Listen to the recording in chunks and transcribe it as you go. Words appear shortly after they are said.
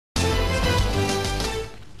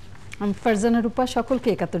আমি ফারজানা রূপা, সকলকে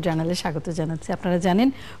একাত্তর জার্নালে স্বাগত জানাচ্ছি। আপনারা জানেন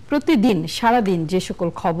প্রতিদিন সারাদিন যে সকল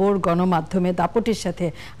খবর গণমাধ্যমে দাপটের সাথে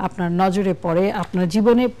আপনার নজরে পড়ে, আপনার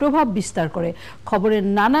জীবনে প্রভাব বিস্তার করে, খবরের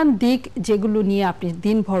নানান দিক যেগুলো নিয়ে আপনি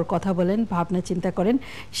দিনভর কথা বলেন, ভাবনা চিন্তা করেন,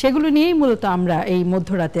 সেগুলো নিয়েই মূলত আমরা এই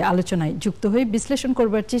মধ্যরাতে আলোচনায় যুক্ত হই, বিশ্লেষণ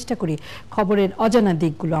করবার চেষ্টা করি, খবরের অজানা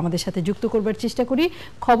দিকগুলো আমাদের সাথে যুক্ত করবার চেষ্টা করি।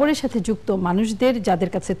 খবরের সাথে যুক্ত মানুষদের, যাদের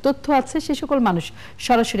কাছে তথ্য আছে, সে সকল মানুষ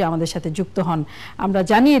সরাসরি আমাদের সাথে যুক্ত হন। আমরা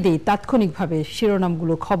জানিয়ে দিই তাৎক্ষণিকভাবে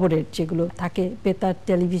শিরোনামগুলো খবরের, যেগুলো থাকে বেতার,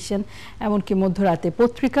 টেলিভিশন, এমনকি মধ্যরাতে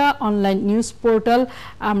পত্রিকা, অনলাইন নিউজ পোর্টাল।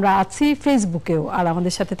 আমরা আছি ফেসবুকেও, আর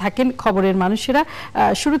আমাদের সাথে থাকেন খবরের মানুষেরা।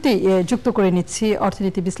 শুরুতেই যুক্ত করে নিচ্ছি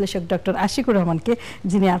অর্থনীতি বিশ্লেষক ডক্টর আশিকুর রহমানকে,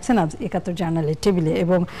 যিনি আছেন আজ একাত্তর জার্নালের টেবিলে,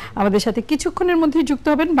 এবং আমাদের সাথে কিছুক্ষণের মধ্যেই যুক্ত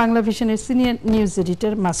হবেন Bangla ভিশনের senior news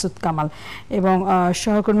editor Masud Kamal এবং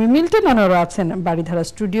সহকর্মী মিল্টন আনোয়ারও আছেন বাড়িধারা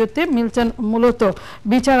স্টুডিওতে। মিল্টন মূলত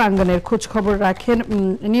বিচার আঙ্গনের খোঁজ খবর রাখেন,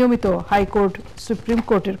 নিয়মিত হাইকোর্ট, সুপ্রিম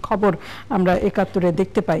কোর্টের খবর আমরা একাত্তরে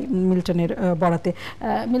দেখতে পাই মিল্টনের বরাতে।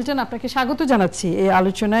 মিল্টন, আপনাকে স্বাগত জানাচ্ছি এই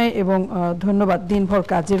আলোচনায় এবং ধন্যবাদ দিনভর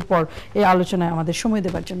কাজের পর এই আলোচনায় আমাদের সময়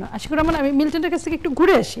দেওয়ার জন্য। আশিকুর রহমান, আমি মিল্টনের কাছ থেকে একটু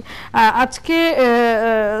ঘুরে আসি। আজকে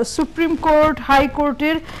সুপ্রিম কোর্ট,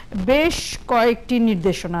 হাইকোর্টের বেশ কয়েকটি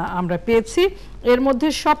নির্দেশনা আমরা পেয়েছি। এর মধ্যে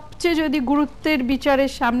সবচেয়ে যদি গুরুত্বের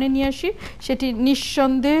বিচারের সামনে নিয়ে আসি, সেটি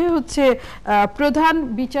নিঃসন্দেহে হচ্ছে প্রধান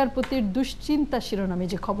বিচারপতির দুশ্চিন্তা শিরোনামে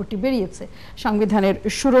যে খবরটি বেরিয়েছে, সংবিধানের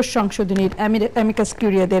ষোড়শ সংশোধনীর অ্যামিকাস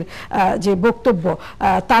কিউরিয়াদের যে বক্তব্য,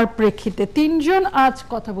 তার প্রেক্ষিতে তিনজন আজ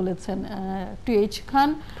কথা বলেছেন, টি.এইচ. খান,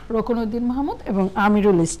 রকনউদ্দিন মাহমুদ এবং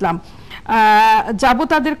আমিরুল ইসলাম। যাব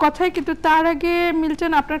তাদের কথায়, কিন্তু তার আগে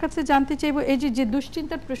মিল্টন, আপনার কাছে জানতে চাইব, এই যে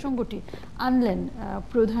দুশ্চিন্তার প্রসঙ্গটি আনলেন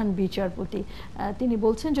প্রধান বিচারপতি, তিনি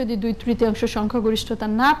বলছেন যদি 2/3 সংখ্যাগরিষ্ঠতা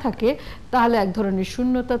না থাকে তাহলে এক ধরনের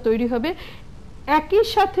শূন্যতা তৈরি হবে। একই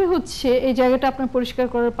সাথে হচ্ছে এই জায়গাটা আপনার পরিষ্কার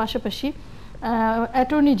করার পাশাপাশি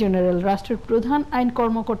অ্যাটর্নি জেনারেল, রাষ্ট্রের প্রধান আইন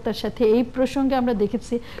কর্মকর্তার সাথে এই প্রসঙ্গে আমরা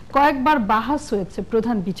দেখেছি কয়েকবার বাহাস হয়েছে,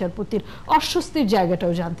 প্রধান বিচারপতির অস্বস্তির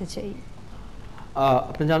জায়গাটাও জানতে চাই।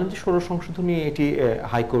 আপনি জানেন যে ষোড়শ সংশোধনী এটি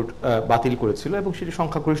হাইকোর্ট বাতিল করেছিল এবং সেটি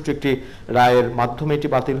সংখ্যাগরিষ্ঠ একটি রায়ের মাধ্যমে এটি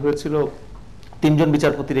বাতিল হয়েছিল। তিনজন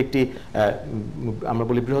বিচারপতির একটি আমরা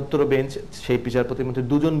বলি বৃহত্তর বেঞ্চ, সেই বিচারপতির মধ্যে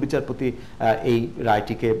দুজন বিচারপতি এই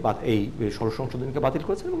রায়টিকে এই ষোড়শ সংশোধনীকে বাতিল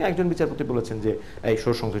করেছেন এবং একজন বিচারপতি বলেছেন যে এই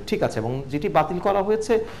ষোড়শ সংশোধনী ঠিক আছে। এবং যেটি বাতিল করা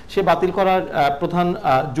হয়েছে, সে বাতিল করার প্রধান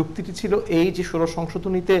যুক্তিটি ছিল এই যে ষোড়শ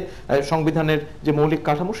সংশোধনীতে সংবিধানের যে মৌলিক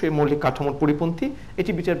কাঠামো, সেই মৌলিক কাঠামোর পরিপন্থী,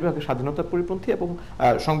 এটি বিচার বিভাগের স্বাধীনতার পরিপন্থী এবং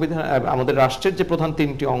সংবিধান আমাদের রাষ্ট্রের যে প্রধান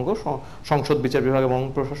তিনটি অঙ্গ, সংসদ, বিচার বিভাগ এবং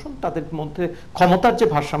প্রশাসন, তাদের মধ্যে ক্ষমতার যে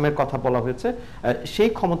ভারসাম্যের কথা বলা হয়েছে, সেই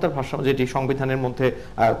ক্ষমতার ভারসাম্য যেটি সংবিধানের মধ্যে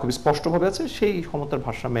খুব স্পষ্টভাবে আছে, সেই ক্ষমতার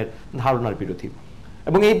ভারসাম্যের ধারণার বিরোধী।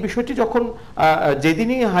 এবং এই বিষয়টি যখন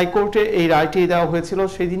যেদিনই হাইকোর্টে এই রায়টি দেওয়া হয়েছিল,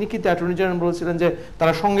 সেই দিনই কিন্তু অ্যাটর্নি জেনারেল বলেছিলেন যে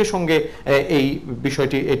তারা সঙ্গে সঙ্গে এই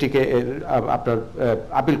বিষয়টি এটিকে আপনার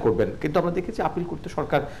আপিল করবেন। কিন্তু আমরা দেখেছি আপিল করতে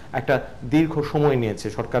সরকার একটা দীর্ঘ সময় নিয়েছে,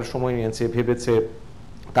 সরকার সময় নিয়েছে, ভেবেছে,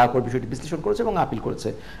 তারপর বিষয়টি বিশ্লেষণ করেছে এবং আপিল করেছে।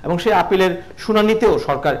 এবং সেই আপিলের শুনানিতেও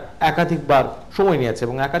সরকার একাধিকবার সময় নিয়েছে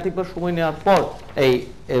এবং একাধিকবার সময় নেওয়ার পর এই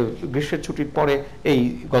গ্রীষ্মের ছুটির পরে এই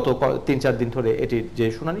গত 3-4 দিন ধরে এটির যে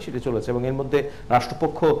শুনানি সেটি চলেছে এবং এর মধ্যে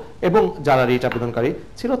রাষ্ট্রপক্ষ এবং যারা রিট আবেদনকারী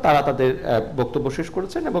ছিল তারা তাদের বক্তব্য শেষ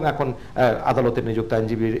করেছেন এবং এখন আদালতের নিযুক্ত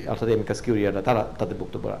আইনজীবী অর্থাৎ অ্যামিকাস কিউরিয়ারা তারা তাদের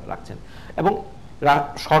বক্তব্য রাখছেন। এবং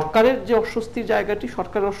সরকারের যে অস্বস্তির জায়গাটি,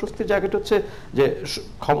 সরকারের অস্বস্তির জায়গাটি হচ্ছে যে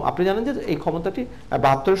আপনি জানেন যে এই ক্ষমতাটি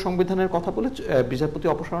 72 সংবিধানের কথা বলে বিচারপতি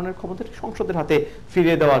অপসারণের ক্ষমতাটি সংসদের হাতে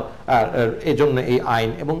ফিরিয়ে দেওয়ার এই জন্য এই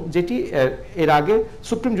আইন, এবং যেটি এর আগে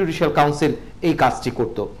সুপ্রিম জুডিশিয়াল কাউন্সিল এই কাজটি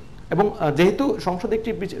করত। এবং যেহেতু সংসদ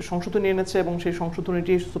একটি সংশোধনী এনেছে এবং সেই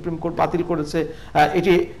সংশোধনীটি সুপ্রিম কোর্ট বাতিল করেছে,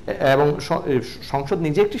 এটি এবং সংসদ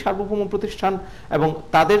নিজে একটি সার্বভৌম প্রতিষ্ঠান এবং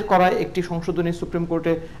তাদের করা একটি সংশোধনী সুপ্রিম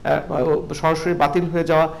কোর্টে সরাসরি বাতিল হয়ে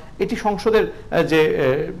যাওয়া, এটি সংসদের যে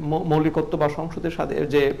মৌলিকত্ব বা সংসদের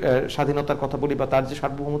যে স্বাধীনতার কথা বলি বা তার যে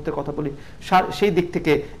সার্বভৌমত্বের কথা বলি, সেই দিক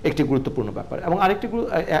থেকে একটি গুরুত্বপূর্ণ ব্যাপার। এবং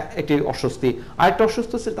একটি অস্বস্তি, আরেকটা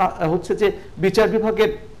অস্বস্তি হচ্ছে যে বিচার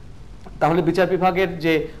বিভাগের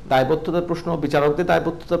যে দায়বদ্ধতার প্রশ্ন, বিচারকদের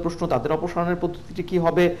দায়বদ্ধতার প্রশ্ন, তাদের অপসারণের পদ্ধতিটি কি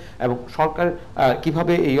হবে এবং সরকার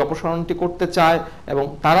কিভাবে এই অপসারণটি করতে চায় এবং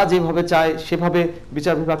তারা যেভাবে চায় সেভাবে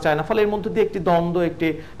বিচার বিভাগ চায় না। ফলে এর মধ্যে দিয়ে একটি দ্বন্দ্ব, একটি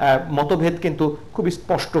মতভেদ কিন্তু খুব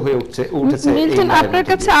স্পষ্ট হয়ে উঠেছে। আপনার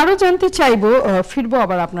কাছে আরো জানতে চাইবো, ফিরবো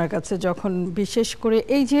আবার আপনার কাছে, যখন বিশেষ করে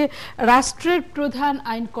এই যে রাষ্ট্রের প্রধান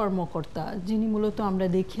আইন কর্মকর্তা, যিনি মূলত আমরা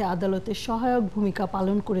দেখি আদালতের সহায়ক ভূমিকা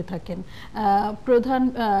পালন করে থাকেন, প্রধান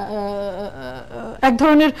এক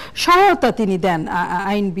ধরনের সহায়তা তিনি দেন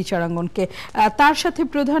আইন বিচারাঙ্গনকে, তার সাথে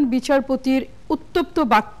প্রধান বিচারপতির উত্তপ্ত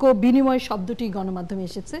বাক্য বিনিময় শব্দটি গণমাধ্যমে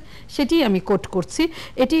এসেছে, সেটি আমি কোট করছি।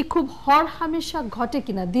 এটি খুব হরহামেশা ঘটে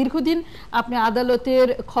কিনা? দীর্ঘদিন আপনি আদালতের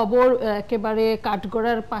খবর একেবারে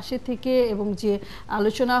কাঠগড়ার পাশে থেকে এবং যে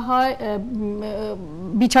আলোচনা হয়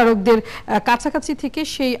বিচারকদের কাছাকাছি থেকে,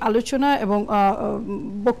 সেই আলোচনা এবং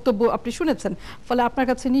বক্তব্য আপনি শুনেছেন, ফলে আপনার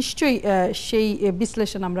কাছে নিশ্চয়ই সেই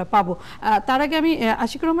বিশ্লেষণ আমরা পাবো। তার আগে আমি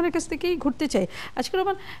আশিকুর রহমানের কাছ থেকেই ঘুরতে চাই। আশিকুর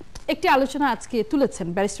রহমান, একটি আলোচনা আজকে তুলেছেন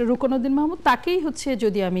ব্যারিস্টার রুকনউদ্দিন মাহমুদ, তাকেই হচ্ছে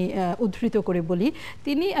যদি আমি উদ্ধৃত করে বলি,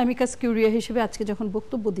 তিনি অ্যামিকাস কিউরিয়া হিসেবে আজকে যখন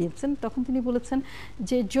বক্তব্য দিয়েছেন তখন তিনি বলেছেন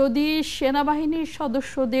যে যদি সেনাবাহিনীর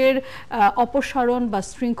সদস্যদের অপসারণ বা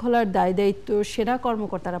শৃঙ্খলার দায় দায়িত্ব সেনা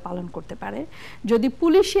কর্মকর্তারা পালন করতে পারে, যদি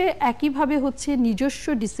পুলিশে একইভাবে হচ্ছে নিজস্ব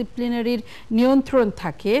ডিসিপ্লিনারির নিয়ন্ত্রণ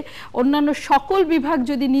থাকে, অন্যান্য সকল বিভাগ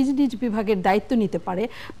যদি নিজ নিজ বিভাগের দায়িত্ব নিতে পারে,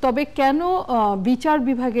 তবে কেন বিচার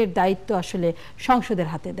বিভাগের দায়িত্ব আসলে সংসদের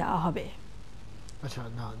হাতে দেওয়া হবে? আচ্ছা,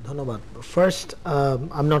 না, ধন্যবাদ। First,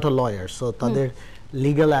 I am not a lawyer, so তাদের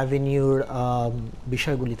লিগ্যাল অ্যাভিনিউর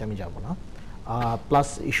বিষয়গুলিতে আমি যাব না। প্লাস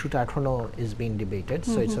ইস্যুটা এখনো is being debated,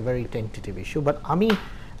 so it's a very tentative issue. But আমি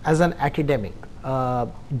অ্যাজ অ্যান অ্যাকাডেমিক,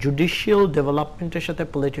 জুডিশিয়াল ডেভেলপমেন্টের সাথে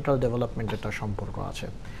পলিটিক্যাল ডেভেলপমেন্টের একটা সম্পর্ক আছে।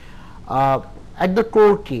 অ্যাট দ্য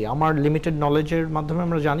কোর কি, আমার লিমিটেড নলেজের মাধ্যমে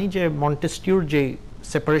আমরা জানি যে মন্টেস্কিউর যে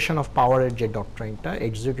সেপারেশন অফ পাওয়ারের যে ডক্ট্রাইনটা,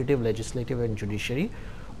 এক্সিকিউটিভ, লেজিসলেটিভ অ্যান্ড জুডিশিয়ারি,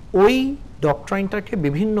 ওই ডক্ট্রাইনটাকে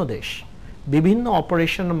বিভিন্ন দেশ বিভিন্ন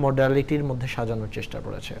অপারেশন মডালিটির মধ্যে সাজানোর চেষ্টা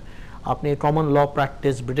করেছে। আপনি কমন ল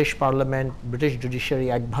practice, British parliament, British judiciary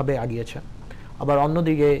একভাবে আগিয়েছে, আবার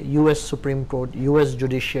অন্যদিকে US supreme court, US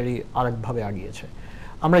judiciary আরেকভাবে আগিয়েছে।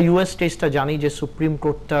 আমরা ইউএস কেসটা জানি যে সুপ্রিম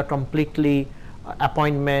কোর্টটা কমপ্লিটলি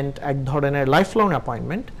অ্যাপয়েন্টমেন্ট, এক ধরনের লাইফ লং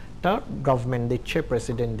অ্যাপয়েন্টমেন্টটা গভর্নমেন্ট দিচ্ছে,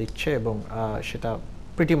 প্রেসিডেন্ট দিচ্ছে, এবং সেটা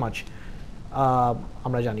প্রিটি মাচ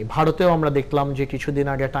আমরা জানি। ভারতেও আমরা দেখলাম যে কিছুদিন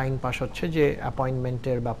আগে একটা আইন পাস হচ্ছে যে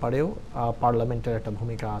অ্যাপয়েন্টমেন্টের ব্যাপারেও পার্লামেন্টের একটা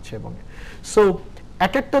ভূমিকা আছে। এবং সো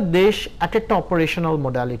এক একটা দেশ এক একটা অপারেশনাল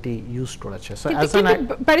মডালিটি ইউজ করেছে।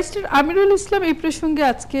 ব্যারিস্টার আমিরুল ইসলাম এই প্রসঙ্গে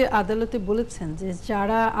আজকে আদালতে বলেছেন যে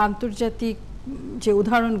যারা আন্তর্জাতিক যে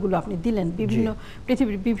উদাহরণগুলো আপনি দিলেন বিভিন্ন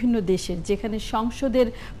পৃথিবীর বিভিন্ন দেশের যেখানে সংসদের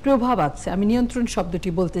প্রভাব আছে, আমি নিয়ন্ত্রণ শব্দটি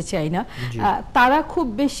বলতে চাই না, তারা খুব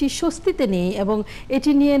বেশি স্বস্তিতে নেই এবং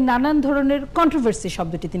এটি নিয়ে নানান ধরনের কন্ট্রোভার্সি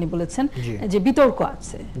শব্দটি তিনি বলেছেন যে বিতর্ক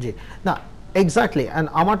আছে। জি, না, এক্স্যাক্টলি। এন্ড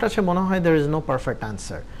আমার কাছে মনে হয় there is no perfect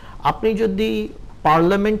answer। আপনি যদি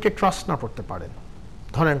পার্লামেন্টকে ট্রাস্ট না করতে পারেন,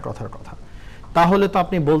 ধরেন কথার কথা, তাহলে তো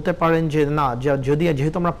আপনি বলতে পারেন যে না, যদি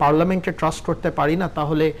যেহেতু আমরা পার্লামেন্টকে ট্রাস্ট করতে পারি না,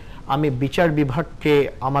 তাহলে আমি বিচার বিভাগকে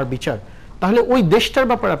আমার বিচার, তাহলে ওই দেশটার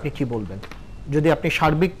ব্যাপারে আপনি কি বলবেন? যদি আপনি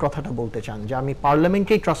সার্বিক কথাটা বলতে চান যে আমি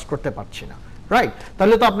পার্লামেন্টকেই ট্রাস্ট করতে পারছি না, রাইট,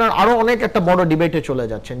 তাহলে তো আপনার আরো অনেক একটা বড় ডিবেটে চলে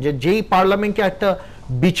যাচ্ছেন যে যেই পার্লামেন্টকে একটা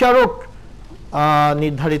বিচারক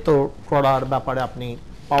নির্ধারিত করার ব্যাপারে আপনি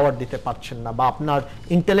পাওয়ার দিতে পারছেন না, বা আপনার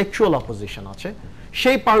ইন্টেলেকচুয়াল অপোজিশন আছে,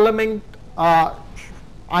 সেই পার্লামেন্ট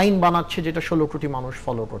আইন বানাচ্ছে যেটা 16 কোটি মানুষ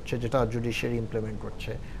ফলো করছে, যেটা জুডিশিয়ারি ইমপ্লিমেন্ট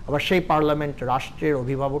করছে, আবার সেই পার্লামেন্ট রাষ্ট্রের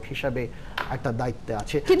অভিভাবক হিসাবে একটা দায়িত্বে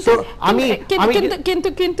আছে।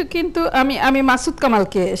 আমি মাসুদ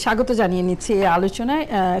কামালকে স্বাগত জানিয়ে নিচ্ছি এই আলোচনায়।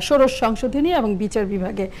 ষোড়শ সংশোধনী এবং বিচার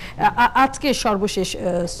বিভাগে আজকে সর্বশেষ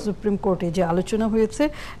সুপ্রিম কোর্টে যে আলোচনা হয়েছে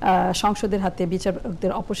সংসদের হাতে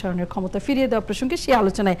বিচারকদের অপসারণের ক্ষমতা ফিরিয়ে দেওয়া প্রসঙ্গে, সেই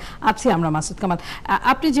আলোচনায় আছি আমরা। মাসুদ কামাল,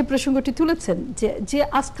 আপনি যে প্রসঙ্গটি তুলেছেন যে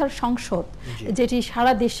আস্থার সংসদ, যেটি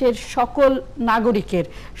সারা দেশের সকল নাগরিকের,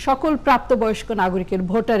 সকল প্রাপ্তবয়স্ক নাগরিকের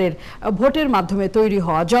ভোটের মাধ্যমে তৈরি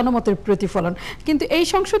হওয়া জনমতের প্রতিফলন, কিন্তু এই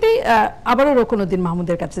সংসদেই আবারও রুকনউদ্দিন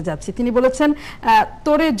মাহমুদের কাছে যাচ্ছি। তিনি বলেছেন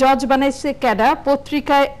তোরে জজ বানাইছে ক্যাডা,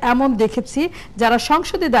 পত্রিকায় এমন দেখেছি যারা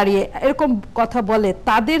সংসদে দাঁড়িয়ে এরকম কথা বলে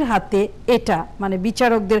তাদের হাতে এটা, মানে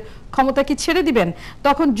বিচারকদের ক্ষমতা কি ছেড়ে দিবেন?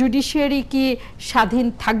 তখন জুডিশিয়ারি কি স্বাধীন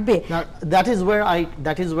থাকবে? That is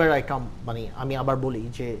wire I come, মানে আমি আবার বলি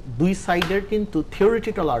যে দুই সাইডের কিন্তু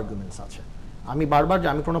থিওরিটিক্যাল আর্গুমেন্টস আছে। আমি বারবার যে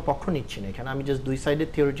আমি কোনো পক্ষ নিচ্ছি না এখানে, আমি জাস্ট দুই সাইডের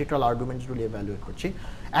থিওরিটিক্যাল আর্গুমেন্টসগুলি ইভ্যালুয়েট করছি।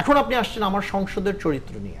 এখন আপনি আসছেন আমার সংসদের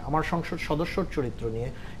চরিত্র নিয়ে, আমার সংসদ সদস্যর চরিত্র নিয়ে,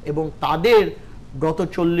 এবং তাদের গত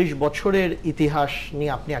 40 বছরের ইতিহাস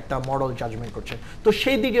নিয়ে আপনি একটা মরাল জাজমেন্ট করছেন। তো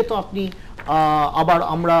সেই দিকে তো আপনি আবার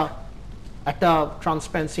আমরা একটা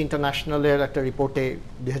ট্রান্সপারেন্সি ইন্টারন্যাশনালের একটা রিপোর্টে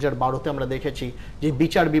 2012-তে আমরা দেখেছি যে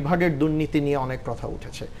বিচার বিভাগের দুর্নীতি নিয়ে অনেক কথা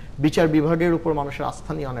উঠেছে, বিচার বিভাগের উপর মানুষের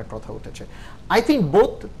আস্থা নিয়ে অনেক কথা উঠেছে। I think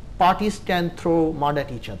both parties can throw মাড at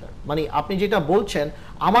each other. মানে আপনি যেটা বলছেন,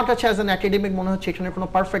 আমার কাছে অ্যাজ অ্যান একাডেমিক মনে হচ্ছে এখানে কোনো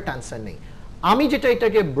পারফেক্ট অ্যান্সার নেই। আমি যেটা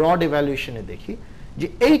এটাকে ব্রড এভ্যালুয়েশনে দেখি যে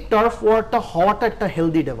এই টার্ফ ওয়ারটা হওয়াটা একটা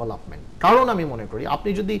হেলদি ডেভেলপমেন্ট। কারণ আমি মনে করি আপনি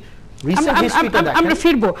যদি আমরা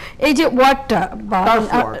ফিরবো এই যে ওয়ার্ডটা বা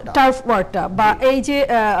টার্ফ ওয়ার্ডটা বা এই যে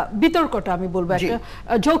বিতর্কটা আমি বলবো একটা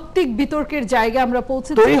যৌক্তিক বিতর্কের জায়গা আমরা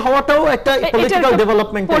পৌঁছেছি, তৈরি হওয়াটাও একটা পলিটিক্যাল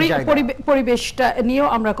ডেভেলপমেন্টের জায়গা, পরিবেশটা নিয়েও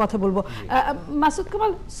আমরা কথা বলবো। Masud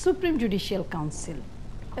Kamal, supreme judicial council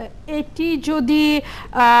এটি যদি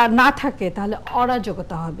না থাকে তাহলে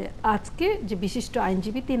অরাজকতা হবে। আজকে যে বিশিষ্ট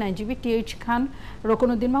আইনজীবী 3 আইনজীবী টি.এইচ. খান,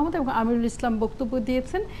 রকনুদ্দিন মাহমুদ এবং আমিরুল ইসলাম বক্তব্য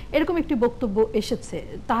দিয়েছেন, এরকম একটি বক্তব্য এসেছে।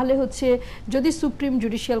 তাহলে হচ্ছে যদি সুপ্রিম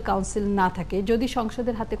জুডিশিয়াল কাউন্সিল না থাকে, যদি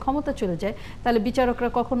সংসদের হাতে ক্ষমতা চলে যায়, তাহলে বিচারকরা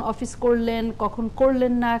কখন অফিস করলেন, কখন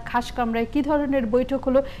করলেন না, খাস কামরায় কি ধরনের বৈঠক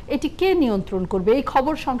হলো, এটি কে নিয়ন্ত্রণ করবে, এই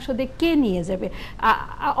খবর সংসদে কে নিয়ে যাবে,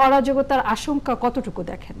 অরাজকতার আশঙ্কা কতটুকু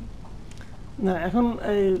দেখেন? না, এখন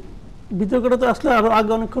এই বিতর্কটা তো আসলে আরো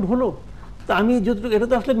আগে অনেকক্ষণ হলো, তো আমি যতটুকু, এটা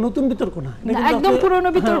তো আসলে নতুন বিতর্ক না, একদম পুরনো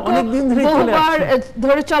বিতর্ক, অনেকদিন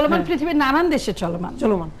ধরে চলমান, পৃথিবীর নানান দেশে চলমান।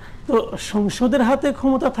 তো সংসদের হাতে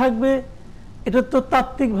ক্ষমতা থাকবে, এটা তো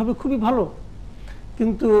তাত্ত্বিকভাবে খুবই ভালো,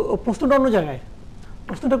 কিন্তু প্রশ্নটা অন্য জায়গায়।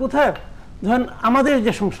 প্রশ্নটা কোথায়? ধরেন আমাদের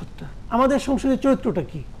যে সংসদটা, আমাদের সংসদের চরিত্রটা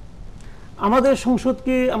কি? আমাদের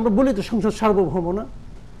সংসদকে আমরা বলি তো সংসদ সার্বভৌম না।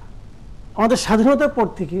 আমাদের স্বাধীনতার পর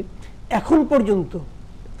থেকে এখন পর্যন্ত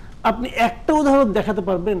আপনি একটা উদাহরণ দেখাতে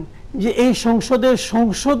পারবেন যে এই সংসদের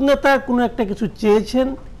সংসদ নেতা কোনো একটা কিছু চেয়েছেন,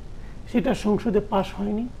 সেটা সংসদে পাস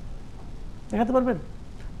হয়নি? দেখাতে পারবেন?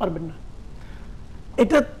 পারবেন না।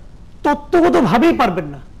 এটা তত্ত্বগতভাবেই পারবেন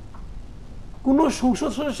না। কোনো সংসদ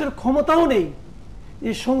সদস্যের ক্ষমতাও নেই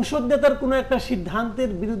যে সংসদ নেতার কোনো একটা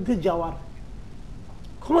সিদ্ধান্তের বিরুদ্ধে যাওয়ার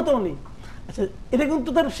ক্ষমতাও নেই। আচ্ছা, এটা কিন্তু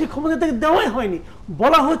তার সেই ক্ষমতা থেকে দেওয়াই হয়নি।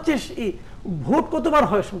 বলা হচ্ছে ভোট কতবার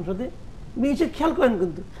হয় সংসদে, নিচে খেয়াল করেন,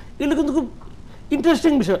 কিন্তু এগুলো কিন্তু খুব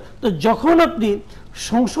ইন্টারেস্টিং বিষয়। তো যখন আপনি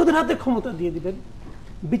সংসদের হাতে ক্ষমতা দিয়ে দিবেন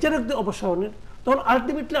বিচারকদের অপসারণের, তখন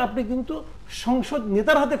আলটিমেটলি আপনি কিন্তু সংসদ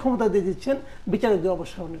নেতার হাতে ক্ষমতা দিয়ে দিচ্ছেন বিচারকদের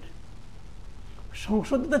অপসারণের।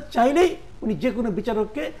 সংসদ নেতা চাইলেই উনি যে কোনো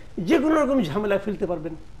বিচারককে যে কোনো রকম ঝামেলায় ফেলতে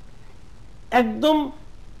পারবেন, একদম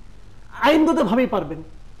আইনগতভাবেই পারবেন।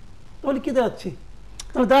 তাহলে কি দাঁড়াচ্ছে?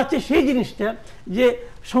 তাহলে দাঁড়াচ্ছে সেই জিনিসটা যে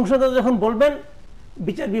সংসদ যখন বলবেন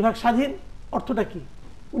বিচার বিভাগ স্বাধীন, অর্থটা কি?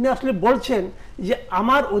 উনি আসলে বলছেন যে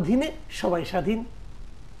আমার অধীনে সবাই স্বাধীন।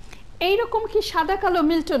 এইরকম কি সাদা কালো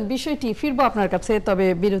মিল্টন বিষয়টি? ফিরবো আপনার কাছে, তবে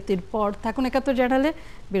বিরতির পর। থাকুন একাত্তর জানালে,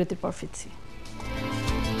 বিরতির পর ফিরছি।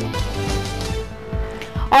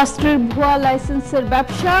 অস্ত্রের ভুয়া লাইসেন্সের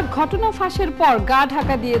ব্যবসা, ঘটনা ফাঁসের পর গা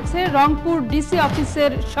ঢাকা দিয়েছে রংপুর ডিসি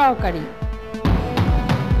অফিসের সহকারী।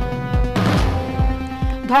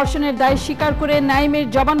 ধর্ষণের দায় স্বীকার করে নাইমের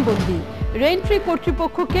জবানবন্দি, রেইনট্রি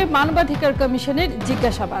কর্তৃপক্ষকে মানবাধিকার কমিশনের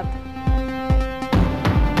জিজ্ঞাসাবাদ।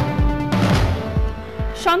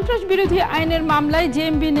 সন্ত্রাস বিরোধী আইনের মামলায়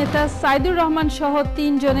জেএমবি নেতা সাইদুর রহমান সহ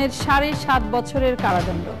 3 জনের 7.5 বছরের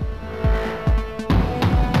কারাদণ্ড।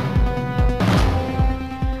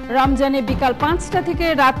 রমজানে বিকাল 5টা থেকে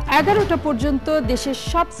রাত 11টা পর্যন্ত দেশের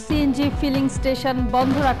সব সিএনজি ফিলিং স্টেশন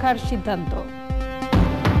বন্ধ রাখার সিদ্ধান্ত।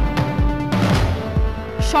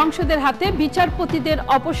 সংসদের হাতে বিচারপতিদের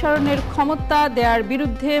অপসারণের ক্ষমতা দেওয়ার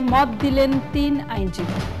বিরুদ্ধে মত দিলেন 3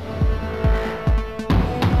 আইনজীবী।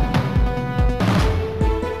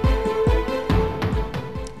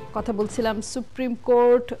 কথা বলছিলাম সুপ্রিম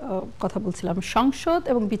কোর্ট, কথা বলছিলাম সংসদ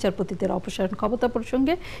এবং বিচারপতিদের অপসারণ ক্ষমতা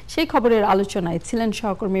প্রসঙ্গে। সেই খবরের আলোচনায় ছিলেন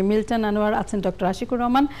সহকর্মী মিল্টন আনোয়ার, আছেন ডক্টর আশিকুর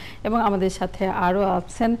রহমান এবং আমাদের সাথে আরও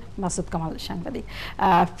আছেন মাসুদ কামাল সাংবাদিক।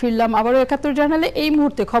 ফিরলাম আবারও একাত্তর জার্নালে। এই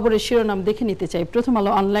মুহূর্তে খবরের শিরোনাম দেখে নিতে চাই। প্রথম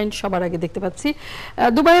আলো অনলাইন সবার আগে দেখতে পাচ্ছি,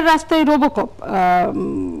 দুবাইয়ের রাস্তায় রোবোকপ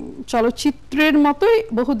চলচ্চিত্রের মতোই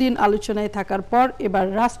বহুদিন আলোচনায় থাকার পর এবার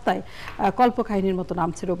রাস্তায় কল্পকাহিনীর মতো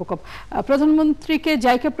নামছে রোবোকপ। প্রধানমন্ত্রীকে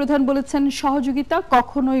জাইকা প্রধান বলেছেন সহযোগিতা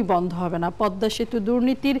কখনোই বন্ধ হবে না। পদ্মা সেতু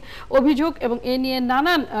দুর্নীতির অভিযোগ এবং এ নিয়ে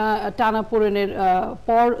নানান টানাপোড়েনের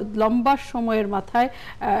পর লম্বা সময়ের মাথায়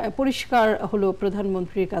পরিষ্কার হলো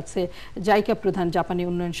প্রধানমন্ত্রীর কাছে জাইকা প্রধান জাপানি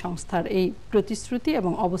উন্নয়ন সংস্থার এই প্রতিশ্রুতি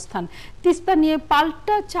এবং অবস্থান। তিস্তা নিয়ে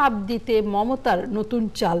পাল্টা চাপ দিতে মমতার নতুন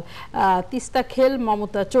চাল, তিস্তা খেল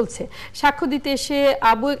মমতা চলছে। সাক্ষ্য দিতে এসে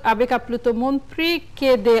আবেগ আপ্লুত মন্ত্রী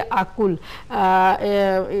কেঁদে আকুল।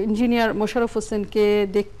 ইঞ্জিনিয়ার মোশাররফ হোসেনকে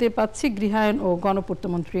দেখতে পাচ্ছি, গৃহায়ন ও গণপূর্ত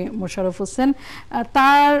মন্ত্রী মোশাররফ হোসেন।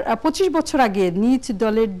 তার 25 বছর আগে নিজ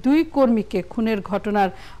দলের 2 কর্মীকে খুনের ঘটনার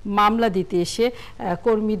মামলা দিতে এসে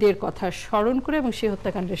কর্মীদের কথা স্মরণ করে এবং সেই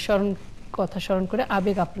হত্যাকাণ্ডের স্মরণ কথা স্মরণ করে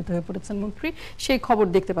আবেগ আপ্লুত হয়ে পড়েছেন মন্ত্রী, সেই খবর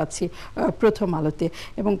দেখতে পাচ্ছি প্রথম আলোতে।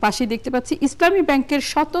 এবং পাশেই দেখতে পাচ্ছি ইসলামী ব্যাংকের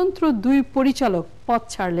স্বতন্ত্র 2 পরিচালক পদ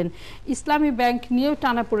ছাড়লেন। ইসলামী ব্যাংক নিয়েও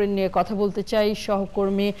টানাপোড়েন নিয়ে কথা বলতে চাই,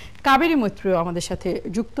 সহকর্মী কাবেরী মৈত্রীও আমাদের সাথে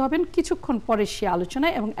যুক্ত হবেন কিছুক্ষণ পরে সে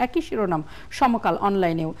আলোচনায়। এবং একই শিরোনাম সমকাল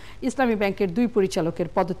অনলাইনেও, ইসলামী ব্যাংকের 2 পরিচালকের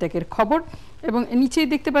পদত্যাগের খবর। এবং নিচেই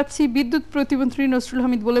দেখতে পাচ্ছি বিদ্যুৎ প্রতিমন্ত্রী নসরুল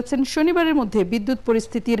হামিদ বলেছেন শনিবারের মধ্যে বিদ্যুৎ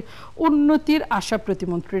পরিস্থিতির উন্নতির আশা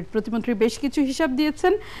প্রতিমন্ত্রী বেশ কিছু হিসাব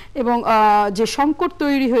দিয়েছেন এবং যে সংকট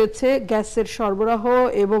তৈরি হয়েছে গ্যাসের সরবরাহ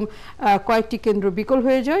এবং কয়েকটি কেন্দ্র বিকল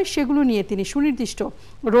হয়ে যায় সেগুলো নিয়ে তিনি সুনির্দিষ্ট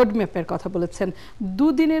রোডম্যাপের কথা বলেছেন। 2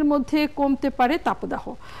 দিনের মধ্যে কমতে পারে তাপদাহ।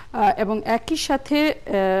 এবং একই সাথে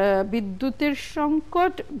বিদ্যুতের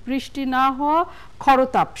সংকট, বৃষ্টি না হওয়া,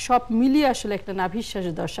 খরতাপ সব মিলিয়ে আসলে একটা নাভিশ্বাস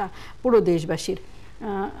দশা পুরো দেশবাসীর।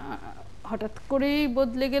 হঠাৎ করেই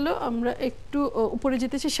বদলে গেল, আমরা একটু উপরে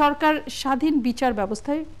যেতেছি। সরকার স্বাধীন বিচার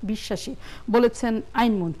ব্যবস্থায় বিশ্বাসী বলেছেন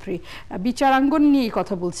আইনমন্ত্রী। বিচারাঙ্গন নিয়েই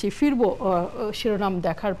কথা বলছি, ফিরবো শিরোনাম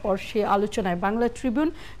দেখার পর সে আলোচনায়। বাংলা ট্রিবিউন,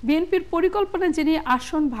 বিএনপির পরিকল্পনা জেনে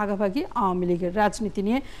আসন ভাগাভাগি, আওয়ামী লীগের রাজনীতি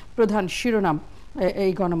নিয়ে প্রধান শিরোনাম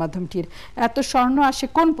এই গণমাধ্যমটির। এত স্বর্ণ আসে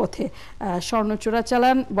কোন পথে, স্বর্ণ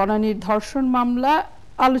চোরাচালান, বনানীর ধর্ষণ মামলা,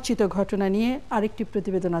 আলোচিত ঘটনা নিয়ে আরেকটি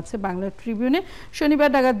প্রতিবেদন আছে বাংলা ট্রিবিউনে। শনিবার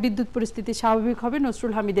নাগাদ বিদ্যুৎ পরিস্থিতি স্বাভাবিক হবে,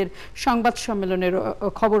 নসরুল হামিদের সংবাদ সম্মেলনের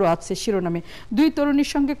খবরও আছে শিরোনামে। 2 তরুণীর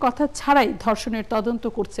সঙ্গে কথা ছাড়াই ধর্ষণের তদন্ত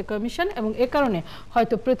করছে কমিশন এবং এ কারণে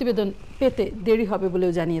হয়তো প্রতিবেদন পেতে দেরি হবে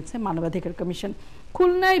বলেও জানিয়েছে মানবাধিকার কমিশন।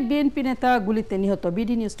 খুলনায় বিএনপি নেতা গুলিতে নিহত,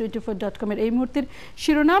 bdnews24.com এর এই মুহূর্তের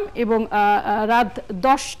শিরোনাম। এবং রাত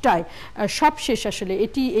 10টায় সবশেষ, আসলে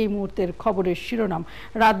এটি এই মুহূর্তের খবরের শিরোনাম,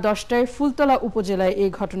 রাত 10টায় ফুলতলা উপজেলায় এই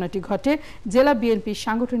ঘটনাটি ঘটে। জেলা বিএনপির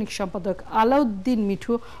সাংগঠনিক সম্পাদক আলাউদ্দিন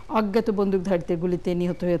মিঠু অজ্ঞাত বন্দুকধারীদের গুলিতে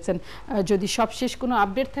নিহত হয়েছেন। যদি সবশেষ কোনো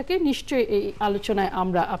আপডেট থাকে নিশ্চয়ই এই আলোচনায়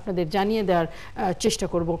আমরা আপনাদের জানিয়ে দেওয়ার চেষ্টা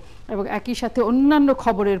করব। এবং একই সাথে অন্যান্য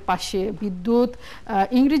খবরের পাশে বিদ্যুৎ,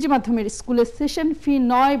 ইংরেজি মাধ্যমের স্কুলের সেশন ফি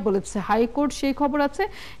নয় বলেছে হাইকোর্ট, সেই খবর আছে।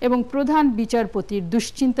 এবং প্রধান বিচারপতির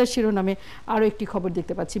দুশ্চিন্তা শিরোনামে আরও একটি খবর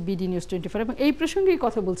দেখতে পাচ্ছি bdnews24। এবং এই প্রসঙ্গেই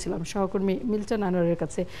কথা বলছিলাম সহকর্মী মিল্টন আনোয়ারের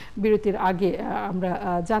কাছে বিরতির আগে। আমরা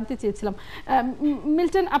জানতে চেয়েছিলাম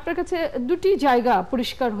মিল্টন, আপনার কাছে 2টি জায়গা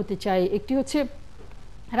পরিষ্কার হতে চাই। একটি হচ্ছে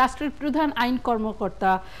রাষ্ট্রের প্রধান আইন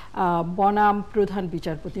কর্মকর্তা বনাম প্রধান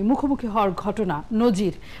বিচারপতি মুখোমুখি হওয়ার ঘটনা,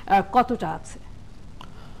 নজির কতটা আছে?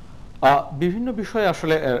 বিভিন্ন বিষয়ে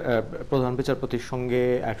আসলে প্রধান বিচারপতির সঙ্গে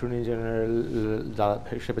অ্যাটর্নি জেনারেল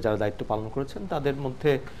হিসেবে যারা দায়িত্ব পালন করেছেন তাদের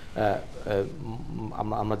মধ্যে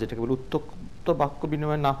আমরা যেটাকে বলি উত্তপ্ত বাক্য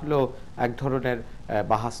বিনিময় না হলেও এক ধরনের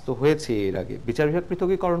বাহাস তো হয়েছে এর আগে। বিচার বিভাগ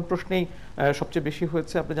পৃথকীকরণ প্রশ্নেই সবচেয়ে বেশি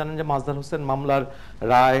হয়েছে। আপনি জানেন যে মাজদার হোসেন মামলার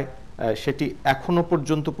রায় সেটি এখনো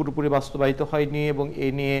পর্যন্ত পুরোপুরি বাস্তবায়িত হয়নি এবং এ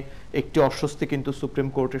নিয়ে একটি অস্বস্তি কিন্তু সুপ্রিম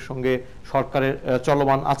কোর্টের সঙ্গে সরকারের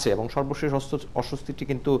চলমান আছে। এবং সর্বশেষ অস্বস্তিটি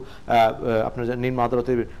কিন্তু আপনার নিম্ন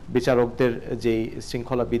আদালতের বিচারকদের যেই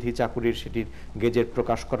শৃঙ্খলা বিধি চাকুরির সেটির গেজেট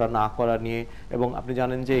প্রকাশ করা না করা নিয়ে। এবং আপনি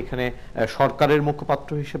জানেন যে এখানে সরকারের মুখপাত্র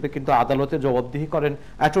হিসেবে কিন্তু আদালতে জবাবদিহি করেন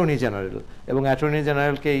অ্যাটর্নি জেনারেল এবং অ্যাটর্নি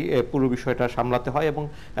জেনারেলকেই পুরো বিষয়টা সামলাতে হয়। এবং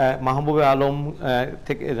মাহবুবে আলম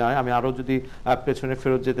থেকে আমি আরও যদি পেছনে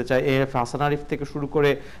ফেরত যেতে চাই, AF হাসান আরিফ থেকে শুরু করে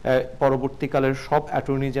পরবর্তীকালের সব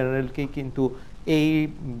অ্যাটর্নি জেনারেলকেই কিন্তু এই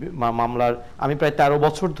মামলার আমি প্রায় 13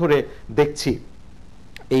 বছর ধরে দেখছি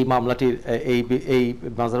এই মামলাটির এই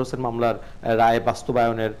মাজহার হোসেন মামলার রায়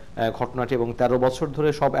বাস্তবায়নের ঘটনাটি। এবং 13 বছর ধরে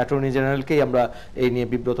সব অ্যাটর্নি জেনারেলকেই আমরা এই নিয়ে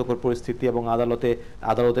বিব্রতকর পরিস্থিতি এবং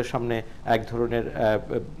আদালতের সামনে এক ধরনের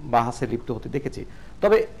বাহাসে লিপ্ত হতে দেখেছি।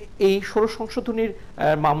 তবে এই ষোড়শ সংশোধনীর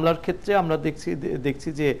মামলার ক্ষেত্রে আমরা দেখছি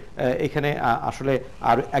যে এখানে আসলে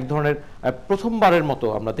আর এক ধরনের প্রথমবারের মতো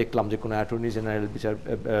আমরা দেখলাম যে কোনো অ্যাটর্নি জেনারেল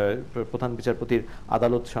প্রধান বিচারপতির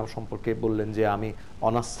আদালত সম্পর্কে বললেন যে আমি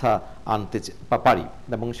অনাস্থা আনতে পারি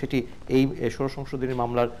এবং সেটি এই ষোড়শ সংশোধনী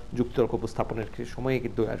মামলার যুক্তিতর্ক উপস্থাপনের সময়ে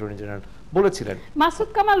কিন্তু অ্যাটর্নি জেনারেল বলেছিলেন। মাসুদ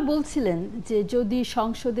কামাল বলছিলেন যে যদি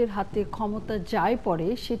সংসদের হাতে ক্ষমতা যায় পড়ে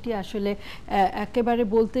সেটি আসলে একেবারে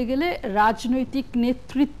বলতে গেলে রাজনৈতিক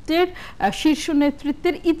নেতৃত্বের শীর্ষ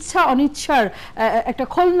নেতৃত্বের ইচ্ছা অনিচ্ছার একটা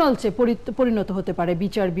খলনলচে পরিণত হতে পারে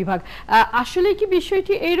বিচার বিভাগ। আসলে কি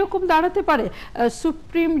বিষয়টি এইরকম দাঁড়াতে পারে?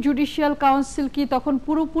 সুপ্রিম জুডিশিয়াল কাউন্সিল কি তখন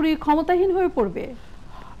পুরোপুরি ক্ষমতাহীন হয়ে পড়বে?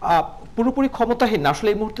 পুরোপুরি ক্ষমতাহীন আসলে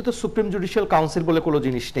এই মুহূর্তে তো সুপ্রিম জুডিশিয়াল কাউন্সিল বলে কোনো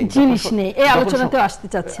জিনিস নেই। এই আলোচনাতে আসতে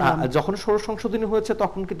চাচ্ছিলাম। যখন ষোড়শ সংশোধনী হয়েছে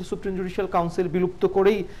তখন কিন্তু সুপ্রিম জুডিশিয়াল কাউন্সিল বিলুপ্ত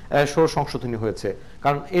করেই ষোড়শ সংশোধনী হয়েছে।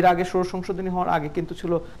 কারণ এর আগে ষোড়শ সংশোধনী হওয়ার আগে কিন্তু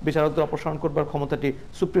ছিল বিচারকদের অপসারণ করবার ক্ষমতাটি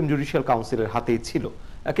সুপ্রিম জুডিশিয়াল কাউন্সিলের হাতেই ছিল,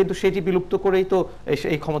 কিন্তু সেটি বিলুপ্ত করেই তো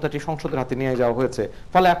এই ক্ষমতাটি সংসদের হাতে নিয়ে যাওয়া হয়েছে।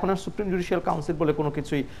 ফলে এখন আর সুপ্রিম জুডিশিয়াল কাউন্সিল বলে কোনো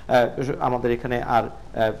কিছুই আমাদের এখানে আর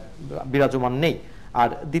বিরাজমান নেই। আর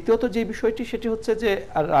দ্বিতীয়ত যে বিষয়টি সেটি হচ্ছে যে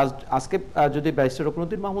আজকে যদি ব্যারিস্টার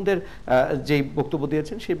রকনুদ্দিন মাহমুদের যে বক্তব্য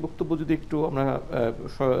দিয়েছেন সেই বক্তব্য যদি একটু আমরা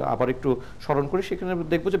আবার একটু স্মরণ করি, সেখানে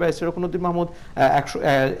দেখবো যে ব্যারিস্টার রকনুদ্দিন মাহমুদ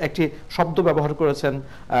একটি শব্দ ব্যবহার করেছেন,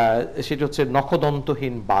 সেটি হচ্ছে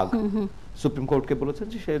নখদন্তহীন বাঘ। সুপ্রিম কোর্টকে বলেছেন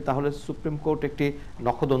যে সে তাহলে সুপ্রিম কোর্ট একটি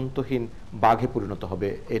নখদন্তহীন বাঘে পরিণত হবে,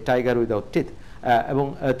 এ টাইগার উইদাউট টিথ। এবং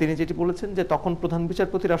তিনি যেটি বলেছেন যে তখন প্রধান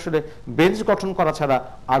বিচারপতির আসলে বেঞ্চ গঠন করা ছাড়া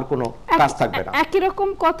আর কোনো কাজ থাকবে না। একই রকম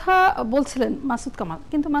কথা বলছিলেন মাসুদ কামাল।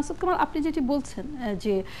 কিন্তু মাসুদ কামাল, আপনি যেটি বলছেন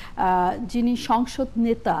যে যিনি সংসদ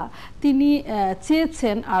নেতা তিনি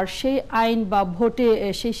চেয়েছেন আর সেই আইন বা ভোটে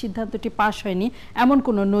সেই সিদ্ধান্তটি পাশ হয়নি, এমন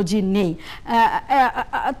কোনো নজির নেই।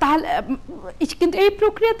 তাহলে কিন্তু এই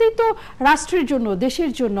প্রক্রিয়াতেই তো রাষ্ট্রের জন্য,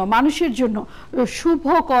 দেশের জন্য, মানুষের জন্য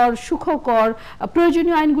শুভকর, সুখকর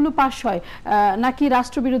প্রয়োজনীয় আইনগুলো পাশ হয়, নাকি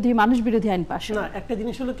রাষ্ট্রবিরোধী, মানুষ বিরোধী আইন পাশ হয়? না, একটা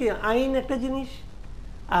জিনিস হলো কি, আইন একটা জিনিস,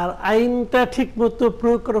 আর আইনটা ঠিক মতো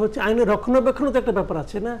প্রয়োগ করা হচ্ছে, আইনের রক্ষণাবেক্ষণও তো একটা ব্যাপার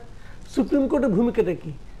আছে না। সুপ্রিম কোর্টের ভূমিকাটা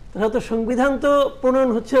কি? তারা তো সংবিধান তো প্রণয়ন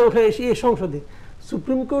হচ্ছে এই সংসদে,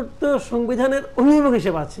 সুপ্রিম কোর্ট তো সংবিধানের অভিভাবক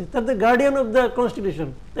হিসেবে আছে, তাদের গার্ডিয়ান অফ দ্য কনস্টিটিউশন,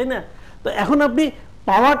 তাই না? তো এখন আপনি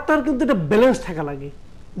পাওয়ারটার কিন্তু একটা ব্যালেন্স থাকা লাগে,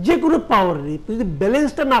 যে কোনো পাওয়ারেরই যদি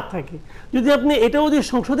ব্যালেন্সটা না থাকে, যদি আপনি এটাও যদি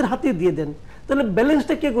সংসদের হাতে দিয়ে দেন, তাহলে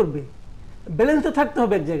ব্যালেন্সটা কে করবে? ব্যালেন্সটা থাকতে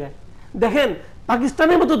হবে এক জায়গায়। দেখেন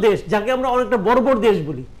পাকিস্তানের মতো দেশ, যাকে আমরা অনেকটা বড় বড় দেশ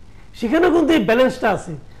বলি, সেখানেও কিন্তু এই ব্যালেন্সটা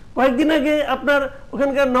আছে। কয়েকদিন আগে আপনার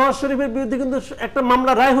ওখানকার নওয়াজ শরীফের বিরুদ্ধে কিন্তু একটা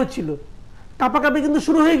মামলা রায় হচ্ছিল, কাপাকাপি কিন্তু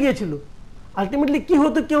শুরু হয়ে গিয়েছিল। আলটিমেটলি কি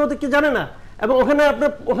হতো কে জানে না। এবং ওখানে আপনার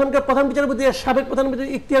ওখানকার প্রধান বিচারপতি, সাবেক প্রধান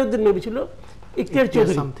বিচারপতি ইখতিয়ারউদ্দিন নবী ছিল,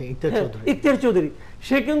 ইখতিয়ার চৌধুরী,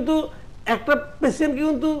 সে কিন্তু একটা প্রেসিডেন্টকে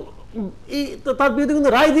কিন্তু তার বিরুদ্ধে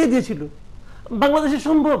কিন্তু রায় দিয়ে দিয়েছিল। বাংলাদেশে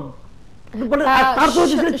সম্ভব?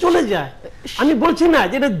 চলে যায়। আমি বলছি না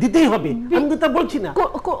যে এটা দিতেই হবে, আমি তো তা বলছি না।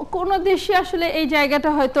 কোন দেশে আসলে এই জায়গাটা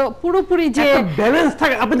হয়তো পুরোপুরি যে ব্যালেন্স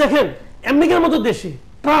থাকে। আপনি দেখেন আমেরিকার মতো দেশে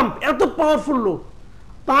ট্রাম্প এত পাওয়ারফুল লোক,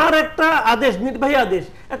 তার একটা আদেশ, নির্বাহী আদেশ,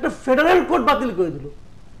 একটা ফেডারেল কোর্ট বাতিল করে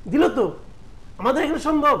দিল তো। আমাদের এখানে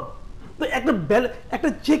সম্ভব? তো একটা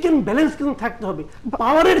চেক এন্ড ব্যালেন্স কিন্তু থাকতে হবে।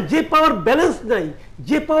 পাওয়ারের যে পাওয়ার ব্যালেন্স নাই,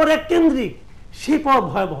 যে পাওয়ার এককেন্দ্রিক, সেই পাওয়ার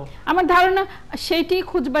ভয়াবহ। আমার ধারণা সেইটি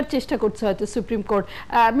খুঁজবার চেষ্টা করছে হয়তো সুপ্রিম কোর্ট।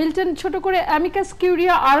 মিল্টন, ছোট করে অ্যামিকাস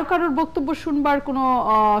কিউরিয়া আরো কারোর বক্তব্য শুনবার কোনো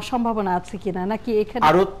সম্ভাবনা আছে কিনা, নাকি এখানে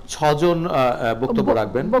আরো 6 জন বক্তব্য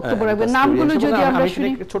রাখবেন? নামগুলো যদি আমরা শুনি।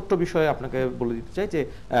 ছোট্ট বিষয়ে আপনাকে বলে দিতে চাই যে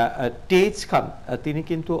তেজ খান তিনি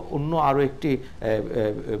কিন্তু অন্য আরো একটি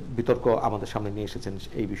বিতর্ক আমাদের সামনে নিয়ে এসেছেন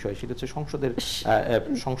এই বিষয়ে, সেটা হচ্ছে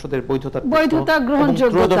সংসদের বৈধতা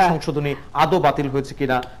গ্রহণযোগ্যতা, সংশোধনী আদৌ বাতিল হয়েছে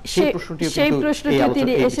কিনা সেই প্রশ্নটিও কিন্তু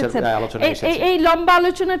এই লম্বা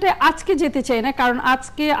আলোচনাটা আজকে যেতে চাই না, কারণ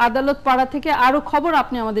আজকে আদালত পাড়া থেকে আরো খবর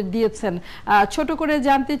আপনি আমাদের দিয়েছেন। ছোট করে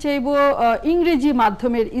জানতে চাইব, ইংরেজি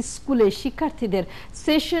মাধ্যমের স্কুলে শিক্ষার্থীদের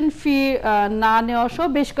সেশন ফি না নেওয়া সহ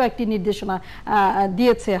বেশ কয়েকটি নির্দেশনা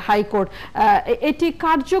দিয়েছে হাইকোর্ট। এটি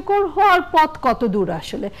কার্যকর হওয়ার পথ কত দূর?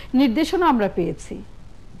 আসলে নির্দেশনা আমরা পেয়েছি,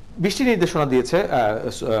 বৃষ্টি নির্দেশনা দিয়েছে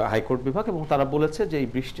হাইকোর্ট বিভাগ, এবং তারা বলেছে যে এই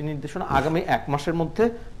বৃষ্টি নির্দেশনা আগামী 1 মাসের মধ্যে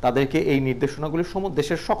তাদেরকে এই নির্দেশনাগুলি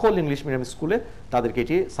দেশের সকল ইংলিশ মিডিয়াম স্কুলে তাদেরকে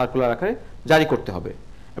এটি সার্কুলার আকারে জারি করতে হবে,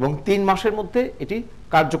 এবং 3 মাসের মধ্যে এটি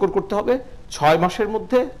কার্যকর করতে হবে। 6 মাসের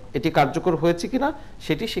মধ্যে এটি কার্যকর হয়েছে কিনা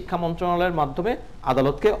সেটি শিক্ষা মন্ত্রণালয়ের মাধ্যমে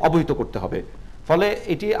আদালতকে অবহিত করতে হবে। ফলে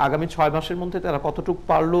এটি আগামী 6 মাসের মধ্যে তারা কতটুকু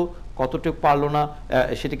পারলো না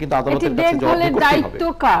সেটি কিন্তু আদালতের কাছে জবাবদিহি করতে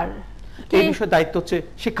হবে। এই বিষয়ে দায়িত্ব হচ্ছে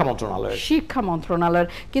শিক্ষা মন্ত্রণালয়ের।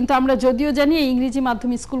 কিন্তু আমরা যদিও জানি ইংরেজি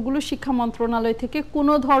মাধ্যম স্কুলগুলো শিক্ষা মন্ত্রণালয় থেকে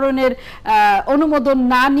কোনো ধরনের অনুমোদন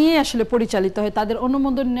না নিয়ে আসলে পরিচালিত হয়, তাদের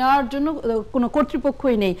অনুমোদন নেওয়ার জন্য কোনো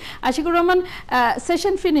কর্তৃপক্ষই নেই। আশিকুর রহমান,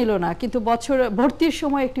 সেশন ফি নিল না, কিন্তু বছর ভর্তির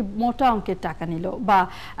সময় একটি মোটা অঙ্কের টাকা নিল, বা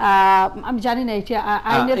আমি জানি না এটি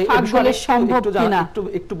আইনের ফাঁকফলে সম্ভব কিনা।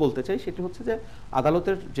 একটু বলতে চাই, সেটি হচ্ছে যে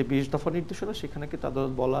আদালতের যে 20 দফা নির্দেশনা, সেখানে কিন্তু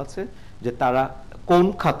আদালত বলা আছে যে তারা কোন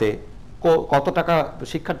খাতে কত টাকা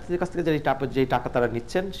শিক্ষার্থীদের কাছ থেকে যে টাকা তারা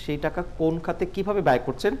নিচ্ছেন, সেই টাকা কোন খাতে কিভাবে ব্যয়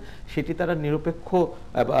করছেন সেটি তারা নিরপেক্ষ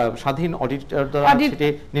স্বাধীন অডিটর দ্বারা সেটি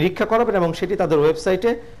নিরীক্ষা করাবেন, এবং সেটি তাদের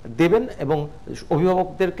ওয়েবসাইটে দেবেন এবং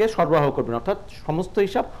অভিভাবকদেরকে সরবরাহ করবেন, অর্থাৎ সমস্ত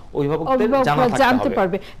হিসাব অভিভাবকদের জানতে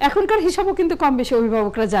পারবে। এখনকার হিসাবও কিন্তু কম বেশি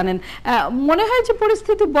অভিভাবকরা জানেন। মনে হয় যে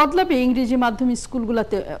পরিস্থিতি বদলাবে ইংরেজি মাধ্যম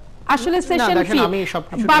স্কুলগুলোতে। আসলে সেশন ফি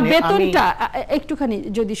বা বেতনটা একটুখানি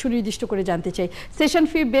যদি সুনির্দিষ্ট করে জানতে চাই, সেশন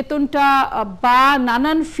ফি, বেতনটা বা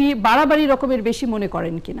নানান ফি বাড়াবাড়ি রকমের বেশি মনে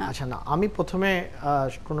করেন কিনা? আচ্ছা, না, আমি প্রথমে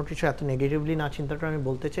কোনো কিছু এত নেগেটিভলি না চিন্তা করে আমি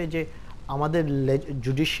বলতে চাই যে আমাদের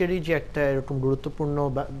জুডিশিয়ারি যে একটা এরকম গুরুত্বপূর্ণ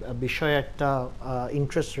বিষয়ে একটা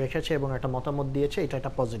ইন্টারেস্ট রেখেছে এবং একটা মতামত দিয়েছে, এটা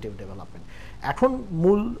একটা পজিটিভ ডেভেলপমেন্ট। এখন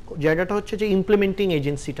মূল জায়গাটা হচ্ছে যে ইমপ্লিমেন্টিং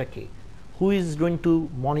এজেন্সিটা কি, who is going to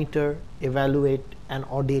monitor, এভ্যালুয়েট and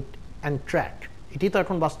audit and track, এটি তো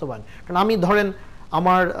এখন বাস্তবায়ন। কারণ আমি ধরেন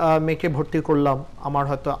আমার মেয়েকে ভর্তি করলাম, আমার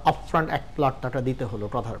হয়তো আপফ্রন্ট 1 লাখ টাকা দিতে হলো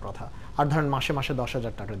কথার কথা, আর ধরেন মাসে মাসে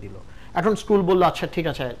 10,000 টাকা দিল। এখন স্কুল বললো আচ্ছা ঠিক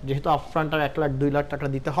আছে, যেহেতু আপফ্রন্ট আর 1 লাখ 2 লাখ টাকা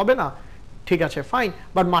দিতে হবে না, ঠিক আছে ফাইন,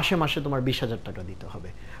 বাট মাসে মাসে তোমার 20,000 টাকা দিতে হবে,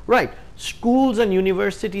 right? Schools and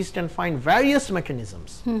universities can find various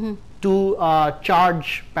mechanisms two charge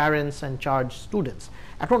parents and charge students.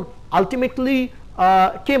 এখন আলটিমেটলি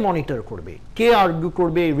কে মনিটর করবে, কে আর্গু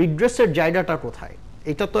করবে, রিগ্রেসের জায়গাটা কোথায়,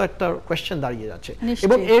 এটা তো একটা কোয়েশ্চেন দাঁড়িয়ে যাচ্ছে।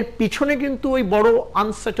 এবং এর পিছনে কিন্তু ওই বড়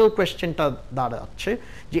আনসেটেল কোয়েশ্চেনটা দাঁড়াচ্ছে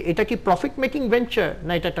যে এটা কি প্রফিট মেকিং ভেঞ্চার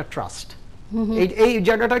না এটা একটা ট্রাস্ট। এই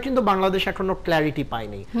জায়গাটা কিন্তু বাংলাদেশ এখনো ক্ল্যারিটি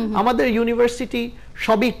পায়নি। আমাদের ইউনিভার্সিটি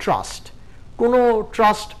সবই ট্রাস্ট, কোনো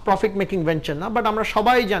ট্রাস্ট প্রফিট মেকিং ভেঞ্চার না, বাট আমরা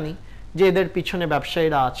সবাই জানি যে এদের পিছনে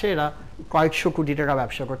ব্যবসায়ীরা আছে, এরা কয়েকশো কোটি টাকা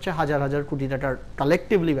ব্যবসা করছে, হাজার হাজার কোটি টাকার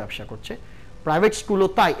কালেকটিভলি ব্যবসা করছে। প্রাইভেট স্কুলও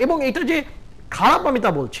তাই। এবং এটা যে খারাপ আমি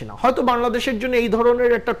তা বলছি না, হয়তো বাংলাদেশের জন্য এই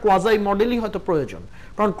ধরনের একটা কোয়াজাই মডেলই হয়তো প্রয়োজন,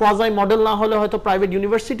 কারণ কোয়াজাই মডেল না হলে হয়তো প্রাইভেট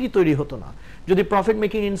ইউনিভার্সিটি তৈরি হতো না, যদি প্রফিট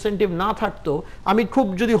মেকিং ইনসেন্টিভ না থাকতো। আমি খুব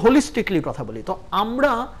যদি হোলিস্টিকলি কথা বলি, তো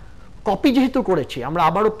আমরা কপি যেহেতু করেছি, আমরা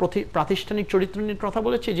আবারও প্রাতিষ্ঠানিক চরিত্র নিয়ে কথা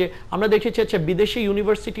বলেছি যে আমরা দেখেছি আচ্ছা বিদেশি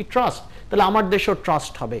ইউনিভার্সিটি ট্রাস্ট, তাহলে আমার দেশেও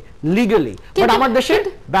ট্রাস্ট হবে লিগালি, বাট আমার দেশে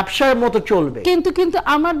ব্যবসার মতো চলবে। কিন্তু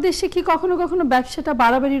আমার দেশে কি কখনো কখনো ব্যবসাটা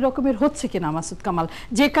বাড়াবাড়ি রকমের হচ্ছে কিনা মাসুদ কামাল,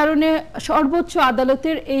 যে কারণে সর্বোচ্চ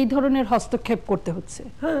আদালতের এই ধরনের হস্তক্ষেপ করতে হচ্ছে?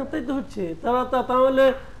 হ্যাঁ তাই তো হচ্ছে। তাহলে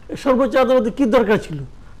সর্বোচ্চ আদালতে কি দরকার ছিল?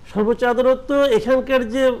 সর্বোচ্চ আদালত তো এখানকার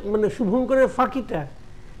যে মানে শুভঙ্করের ফাঁকিটা,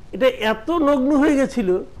 এটা এত নগ্ন হয়ে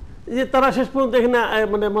গেছিল যে তারা শেষ পর্যন্ত এখানে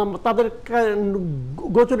মানে তাদের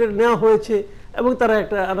গোচরে নেওয়া হয়েছে এবং তারা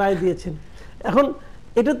একটা রায় দিয়েছেন। এখন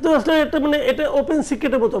এটা তো আসলে একটা মানে এটা ওপেন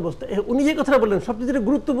সিক্রেটের মতো অবস্থা। উনি যে কথাটা বললেন সবচেয়ে যেটা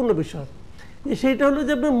গুরুত্বপূর্ণ বিষয় যে সেইটা হলো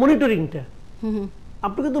যে আপনার মনিটরিংটা,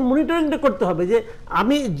 আপনাকে তো মনিটরিংটা করতে হবে যে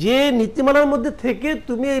আমি যে নীতিমালার মধ্যে থেকে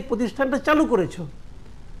তুমি এই প্রতিষ্ঠানটা চালু করেছো।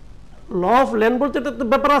 ল অফ ল্যান্ড বলতে একটা তো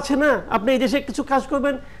ব্যাপার আছে না, আপনি এই দেশে কিছু কাজ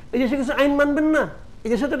করবেন, এই দেশে কিছু আইন মানবেন না, এই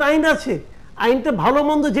দেশে একটা আইন আছে, আইনটা ভালো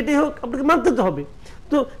মন্দ যেটাই হোক আপনাকে মানতে তো হবে।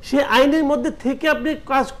 তো সে আইনের মধ্যে থেকে আপনি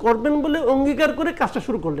কাজ করবেন বলে অঙ্গীকার করে কাজটা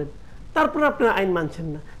শুরু করলেন, তারপরে আপনার আইন মানছেন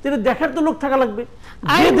না, যেটা দেখার তো লোক থাকা লাগবে।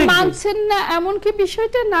 আইন মানছেন না এমন কি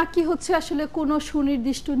বিষয়টা, নাকি হচ্ছে আসলে কোনো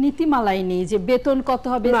সুনির্দিষ্ট নীতিমালাই নেই যে বেতন কত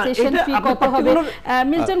হবে, সেশন ফি কত হবে?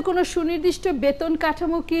 মিল্টন, কোনো সুনির্দিষ্ট বেতন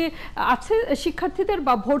কাঠামো কি আছে শিক্ষার্থীদের,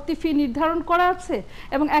 বা ভর্তি ফি নির্ধারণ করা আছে?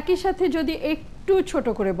 এবং একই সাথে যদি একটু ছোট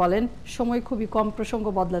করে বলেন, সময় খুবই কম, প্রসঙ্গ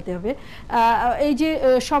বদলাতে হবে, এই যে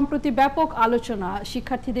সম্প্রতি ব্যাপক আলোচনা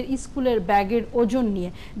শিক্ষার্থীদের স্কুলের ব্যাগের ওজন নিয়ে,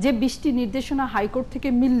 যে 20টি নির্দেশনা হাইকোর্ট থেকে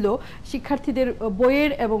মিলল, শিক্ষার্থীদের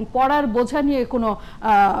বইয়ের এবং পড়ার বোঝা নিয়ে কোনো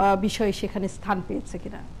বিষয় সেখানে স্থান পেয়েছে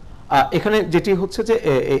কিনা? এখানে যেটি হচ্ছে যে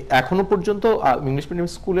এখনো পর্যন্ত ইংলিশ মিডিয়াম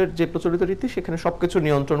স্কুলের যে প্রচলিত রীতি, সেখানে সবকিছু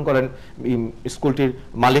নিয়ন্ত্রণ করেন স্কুলটির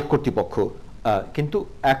মালিক কর্তৃপক্ষ। কিন্তু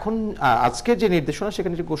এখন আজকে যে নির্দেশনা,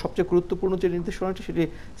 সেখানে যে সবচেয়ে গুরুত্বপূর্ণ যে নির্দেশনাটি, সেটি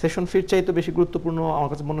সেশন ফির চাইতে বেশি গুরুত্বপূর্ণ আমার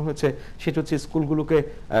কাছে মনে হয়েছে। সেটা হচ্ছে স্কুলগুলোকে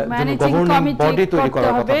গভর্নিং বডি তৈরি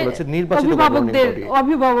করার কথা বলেছে, নির্বাচিত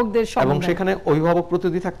অভিভাবকদের, এবং সেখানে অভিভাবক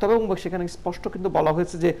প্রতিনিধি থাকতে হবে, এবং সেখানে স্পষ্ট কিন্তু বলা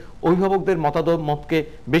হয়েছে যে অভিভাবকদের মতামতকে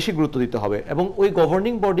বেশি গুরুত্ব দিতে হবে, এবং ওই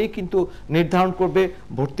গভর্নিং বডি কিন্তু নির্ধারণ করবে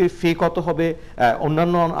ভর্তির ফি কত হবে,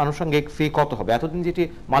 অন্যান্য আনুষঙ্গিক ফি কত হবে। এতদিন যেটি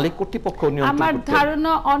মালিক কর্তৃপক্ষ নিয়ন্ত্রণ করত। আমার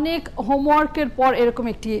ধারণা অনেক হোমওয়ার্ক পর এরকম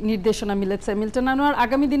একটি নির্দেশনা মিলেছে। মিল্টন আনোয়ার,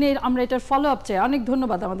 আগামী দিনে আমরা এটার ফলো আপ চাই। অনেক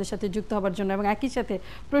ধন্যবাদ আমাদের সাথে যুক্ত হবার জন্য। এবং একই সাথে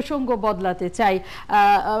প্রসঙ্গ বদলাতে চাই,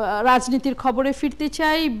 রাজনীতির খবরে ফিরতে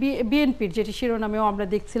চাই। বিএনপির যেটি শিরোনামেও আমরা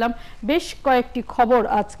দেখছিলাম, বেশ কয়েকটি খবর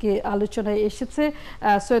আজকে আলোচনায় এসেছে।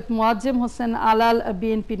 সৈয়দ মোয়াজ্জেম হোসেন আলাল,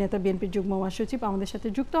 বিএনপি নেতা, বিএনপির যুগ্ম মহাসচিব, আমাদের সাথে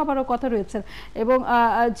যুক্ত হবারও কথা রয়েছেন। এবং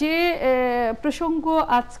যে প্রসঙ্গ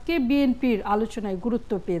আজকে বিএনপির আলোচনায়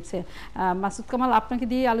গুরুত্ব পেয়েছে, মাসুদ কামাল, আপনাকে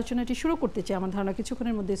দিয়ে আলোচনাটি শুরু করতে চাই। আমার ধারণা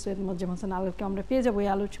কিছুক্ষণের মধ্যে সৈয়দ মোয়াজ্জেম হোসেন আলালকে আমরা পেয়ে যাবো এই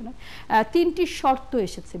আলোচনায়। 3টি শর্ত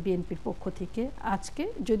এসেছে বিএনপির পক্ষ থেকে আজকে,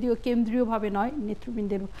 যদিও কেন্দ্রীয়ভাবে নয়,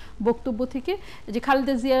 নেতৃবৃন্দের বক্তব্য থেকে, যে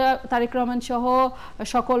খালেদা জিয়া, তারেক রহমান সহ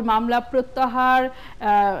সকল মামলা প্রত্যাহার,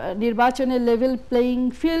 নির্বাচনের লেভেল প্লেইং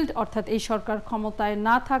ফিল্ড, অর্থাৎ এই সরকার ক্ষমতায়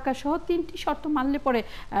না থাকা সহ 3টি শর্ত মানলে পরে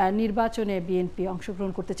নির্বাচনে বিএনপি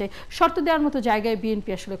অংশগ্রহণ করতে চাই। শর্ত দেওয়ার মতো জায়গায়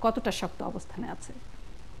বিএনপি আসলে কতটা শক্ত অবস্থানে আছে?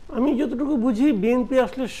 আমি যতটুকু বুঝি বিএনপি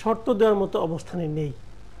আসলে শর্ত দেওয়ার মতো অবস্থানে নেই।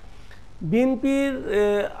 বিএনপির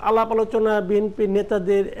আলাপ আলোচনা, বিএনপির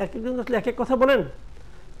নেতাদের এক একজন আসলে এক এক কথা বলেন,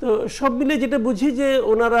 তো সব মিলে যেটা বুঝি যে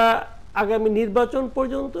ওনারা আগামী নির্বাচন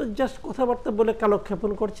পর্যন্ত জাস্ট কথাবার্তা বলে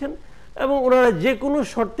কালক্ষেপণ করছেন এবং ওনারা যে কোনো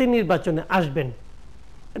শর্তে নির্বাচনে আসবেন।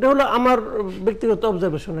 এটা হলো আমার ব্যক্তিগত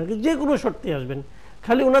অবজারভেশন আর কি, যে কোনো শর্তে আসবেন।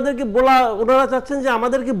 খালি ওনাদেরকে বলা, ওনারা চাচ্ছেন যে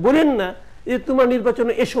আমাদেরকে বলেন না যে তোমার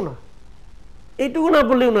নির্বাচনে এসো না, এইটুকু না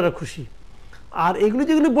বললে ওনারা খুশি। আর এগুলো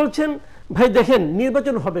যেগুলি বলছেন, ভাই দেখেন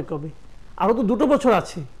নির্বাচন হবে কবে, আরও তো 2 বছর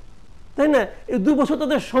আছে, তাই না? এই 2 বছর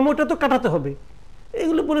তাদের সময়টা তো কাটাতে হবে,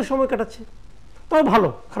 এগুলো বলে সময় কাটাচ্ছে, তাও ভালো,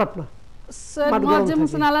 খারাপ না। সৈয়দ মোয়াজ্জেম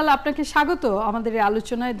হোসেন আলাল, আপনাকে স্বাগত আমাদের এই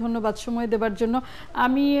আলোচনায়, ধন্যবাদ সময় দেওয়ার জন্য।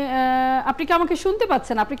 আপনি কি আমাকে শুনতে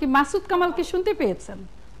পাচ্ছেন? আপনি কি মাসুদ কামালকে শুনতে পেয়েছেন?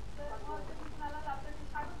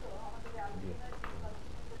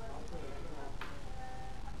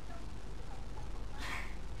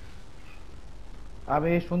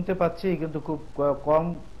 আমি শুনতে পাচ্ছি, কিন্তু খুব কম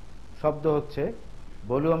শব্দ হচ্ছে,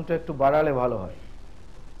 ভলিউমটা একটু বাড়ালে ভালো হয়।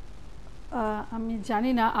 আমি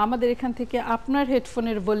জানি না আমাদের এখান থেকে আপনার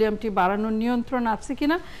হেডফোনের ভলিউমটি বাড়ানোর নিয়ন্ত্রণ আছে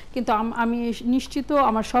কিনা, কিন্তু আমি নিশ্চিত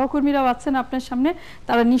আমার সহকর্মীরাও আছেন আপনার সামনে,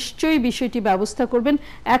 তারা নিশ্চয়ই বিষয়টি ব্যবস্থা করবেন।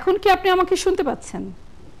 এখন কি আপনি আমাকে শুনতে পাচ্ছেন?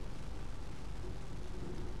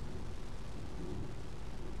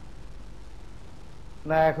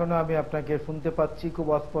 না, এখনো আমি আপনাকে শুনতে পাচ্ছি খুব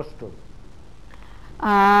অস্পষ্ট।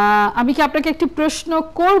 আমি কি আপনাকে একটি প্রশ্ন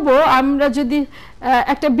করব? আমরা যদি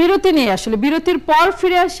একটা বিরতি নিয়ে, আসলে বিরতির পর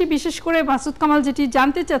ফিরে আসি, বিশেষ করে মাসুদ কামাল যেটি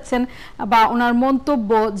জানতে চাচ্ছেন বা ওনার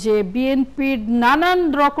মন্তব্য যে বিএনপির নানান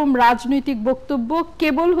রকম রাজনৈতিক বক্তব্য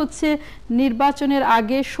কেবল হচ্ছে নির্বাচনের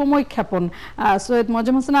আগে সময় ক্ষেপণ। সৈয়দ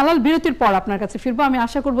মোয়াজ্জেম হোসেন আলাল, বিরতির পর আপনার কাছে ফিরবো। আমি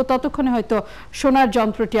আশা করব ততক্ষণে হয়তো শোনার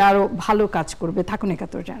যন্ত্রটি আরো ভালো কাজ করবে। থাকুন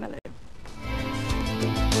একাত্তর চ্যানেলে।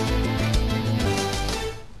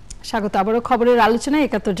 স্বাগত আবারও খবরের আলোচনায়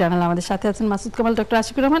একাত্তর চ্যানেল। আমাদের সাথে আছেন মাসুদ কামাল, ডক্টর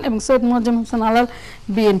আশিকুর রহমান এবং সৈয়দ মোয়াজ্জেম হোসেন আলাল,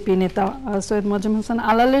 বিএনপি নেতা। সৈয়দ মোয়াজ্জেম হোসেন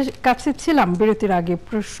আলালের কাছে ছিলাম বিরতির আগে,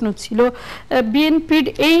 প্রশ্ন ছিল বিএনপির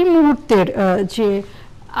এই মুহূর্তের যে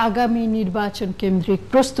আগামী নির্বাচন কেন্দ্রিক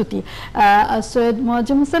প্রস্তুতি। সৈয়দ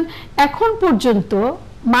মোয়াজ্জেম হোসেন, এখন পর্যন্ত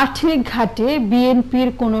মাঠে ঘাটে বিএনপির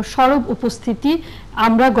কোনো সরব উপস্থিতি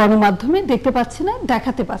আমরা গণমাধ্যমে দেখতে পাচ্ছি না,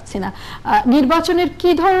 দেখাতে পাচ্ছি না। নির্বাচনের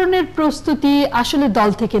কি ধরনের প্রস্তুতি আসলে দল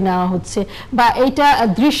থেকে নেওয়া হচ্ছে বা এটা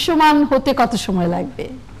দৃশ্যমান হতে কত সময় লাগবে?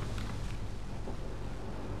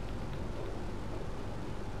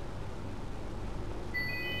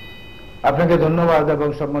 আপনাকে ধন্যবাদ এবং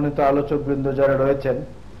সম্মানিত আলোচক বৃন্দ যারা রয়েছেন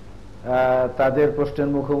তাদের প্রশ্নের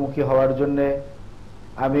মুখোমুখি হওয়ার জন্য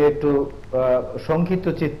আমি একটু সংক্ষিপ্ত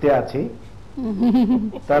চিত্তে আছি।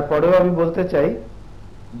 তারপরেও আমি বলতে চাই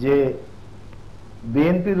যে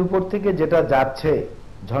বিএনপির উপর থেকে যেটা যাচ্ছে,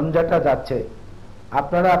 ঝঞ্ঝাটা যাচ্ছে,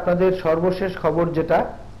 আপনারা আপনাদের সর্বশেষ খবর যেটা,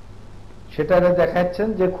 সেটারে দেখাচ্ছেন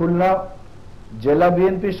যে খুলনা জেলা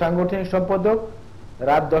বিএনপির সাংগঠনিক সম্পাদক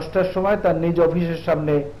রাত 10টার সময় তার নিজ অফিসের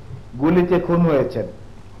সামনে গুলিতে খুন হয়েছেন।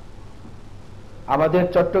 আমাদের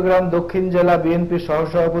চট্টগ্রাম দক্ষিণ জেলা বিএনপির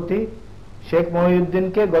সহসভাপতি শেখ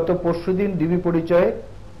মহিউদ্দিনকে গত পরশুদিন ডিবি পরিচয়ে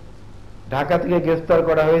ঢাকা থেকে গ্রেফতার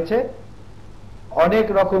করা হয়েছে। অনেক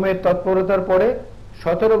রকমের তৎপরতার পরে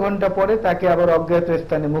 17 ঘন্টা পরে তাকে আবার অজ্ঞাত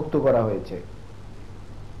স্থানে মুক্ত করা হয়েছে।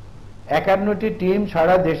 51টি টিম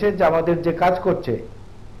সারা দেশে আমাদের যে কাজ করছে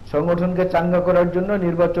সংগঠনকে চাঙ্গা করার জন্য,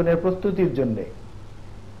 নির্বাচনের প্রস্তুতির জন্য,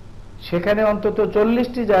 সেখানে অন্তত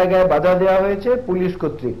 40টি জায়গায় বাধা দেওয়া হয়েছে পুলিশ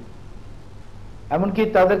কর্তৃক। এমনকি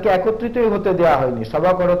তাদেরকে একত্রিতই হতে দেওয়া হয়নি,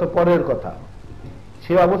 সভা করা তো পরের কথা।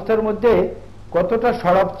 সেই অবস্থার মধ্যে কতটা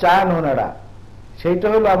সরব চান ওনারা, সেইটা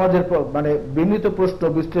হলো আমাদের বিনীত প্রশ্ন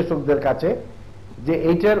বিশ্লেষকদের কাছে, যে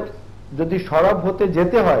এইটার যদি সরব হতে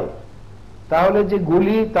যেতে হয় তাহলে যে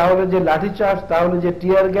গুলি, তাহলে যে লাঠিচার্জ, তাহলে যে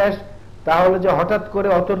টিয়ার গ্যাস, তাহলে যে হঠাৎ করে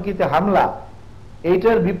অতর্কিতে হামলা,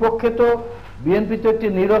 এইটার বিপক্ষে তো বিএনপি তো একটি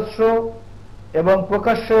নিরস্ত্র এবং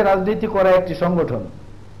প্রকাশ্যে রাজনীতি করা একটি সংগঠন,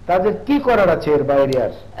 তাদের কি করার আছে এর বাইরে?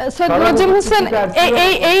 আর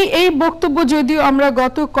এই বক্তব্য যদিও আমরা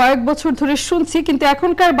গত কয়েক বছর ধরে শুনছি, কিন্তু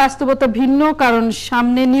এখনকার বাস্তবতা ভিন্ন, কারণ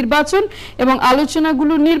সামনে নির্বাচন এবং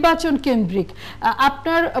আলোচনাগুলো নির্বাচন কেন্দ্রিক।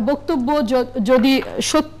 আপনার বক্তব্য যদি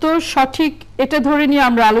সত্য সঠিক এটা ধরে নিয়ে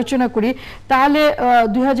আমরা আলোচনা করি, তাহলে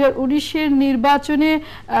 2019-এর নির্বাচনে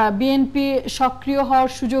বিএনপি সক্রিয়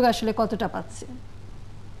হওয়ার সুযোগ আসলে কতটা পাচ্ছে?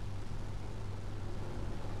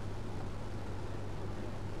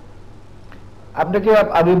 আপনাকে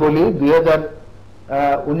আমি বলি,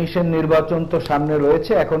 2019-এর নির্বাচন তো সামনে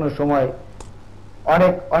রয়েছে, এখনো সময়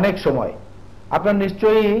অনেক সময়। আপনার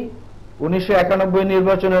নিশ্চয়ই 1991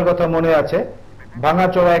 নির্বাচনের কথা মনে আছে,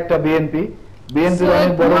 ভাঙাচোরা একটা বিএনপি, বিএনপির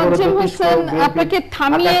অনেক বড় বড় জ্যোতিষ্ক আপনাকে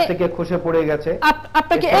থামিয়ে আকাশ থেকে খসে পড়ে গেছে।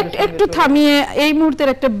 আপনাকে একটু থামিয়ে এই মুহূর্তের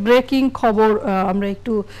একটা ব্রেকিং খবর আমরা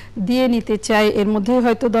একটু দিয়ে নিতে চাই। এর মধ্যে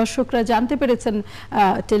হয়তো দর্শকরা জানতে পেরেছেন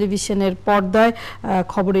টেলিভিশনের পর্দায়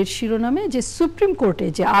খবরের শিরোনামে যে সুপ্রিম কোর্টে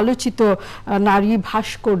যে আলোচিত নারী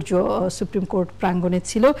ভাস্কর্য সুপ্রিম কোর্ট প্রাঙ্গণে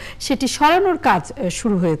ছিল সেটি সরানোর কাজ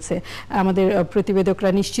শুরু হয়েছে। আমাদের প্রতিবেদকরা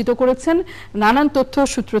নিশ্চিত করেছেন, নানান তথ্য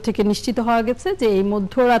সূত্র থেকে নিশ্চিত হওয়া গেছে যে এই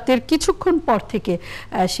মধ্যরাতের কিছুক্ষণ পর থেকে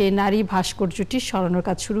সেই নারী ভাস্কর্যটি সরানোর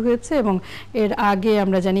কাজ শুরু হয়েছে। এবং এর আগে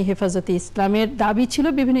আমরা জানি হেফাজতে ইসলামের দাবি ছিল,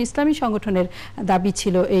 বিভিন্ন ইসলামী সংগঠনের দাবি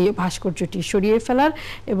ছিল এই ভাস্কর্যটি সরিয়ে ফেলার,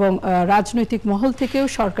 এবং রাজনৈতিক মহল থেকেও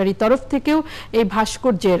সরকারি তরফ থেকেও এই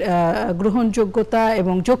ভাস্কর্যের গ্রহণযোগ্যতা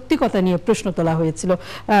এবং যৌক্তিকতা নিয়ে প্রশ্ন তোলা হয়েছিল।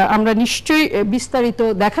 আমরা নিশ্চয়ই বিস্তারিত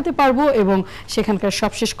দেখাতে পারবো এবং সেখানকার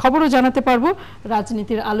সবশেষ খবরও জানাতে পারবো।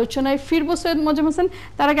 রাজনীতির আলোচনায় ফিরবো সৈয়দ মোজাম হোসেন,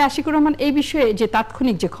 তার আগে আশিকুর রহমান এই বিষয়ে যে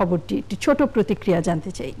তাৎক্ষণিক যে খবরটি একটি ছোট প্রতিক্রিয়া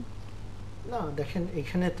জানতে চাই। না দেখেন,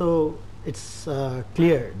 এখানে তো ইটস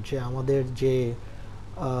ক্লিয়ার যে আমাদের যে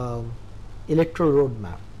ইলেকট্রাল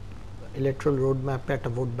রোড ম্যাপে একটা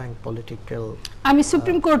ভোট ব্যাংক পলিটিক্যাল, আমি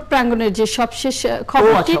সুপ্রিম কোর্ট প্রাঙ্গণের যে সবশেষ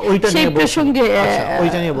খবরটি সেই প্রসঙ্গে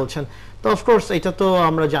ওইটা নিয়ে বলছেন। তো অফকোর্স এটা তো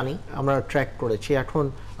আমরা জানি, আমরা ট্র্যাক করেছি। এখন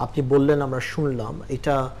আপনি বললেন, আমরা শুনলাম,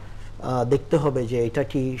 এটা দেখতে হবে যে এটা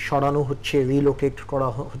কি সরানো হচ্ছে, রিলোকেট করা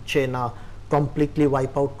হচ্ছে, না কমপ্লিটলি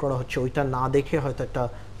ওয়াইপ আউট করা হচ্ছে। ওইটা না দেখে হয়তো একটা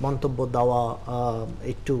মন্তব্য দেওয়া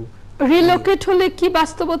একটু। রিলোকেট হলে কি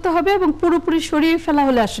বাস্তবতা হবে এবং পুরোপুরি সরিয়ে ফেলা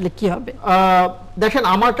হলে আসলে কি হবে? দেখেন,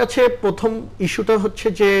 আমার কাছে প্রথম ইস্যুটা হচ্ছে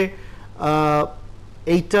যে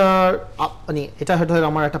এইটার মানে এটা হয়তো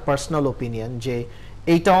আমার একটা পার্সোনাল ওপিনিয়ন যে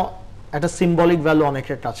এইটা একটা সিম্বলিক ভ্যালু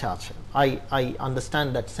অনেকের কাছে আছে। I understand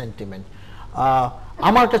that sentiment.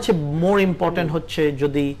 আমার কাছে মোর ইম্পর্টেন্ট হচ্ছে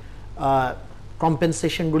যদি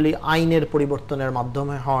কম্পেনসেশনগুলি আইনের পরিবর্তনের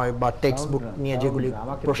মাধ্যমে হয় বা টেক্সট বুক নিয়ে যেগুলি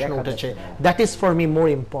প্রশ্ন উঠেছে, that is for me more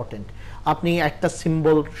important. আপনি একটা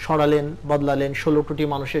সিম্বল সরালেন, বদলালেন, 16 কোটি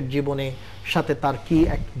মানুষের জীবনে সাথে তার কি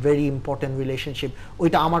এক ভেরি ইম্পর্টেন্ট রিলেশনশিপ,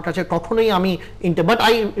 ওইটা আমার কাছে কখনোই আমি but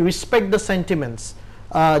I respect the sentiments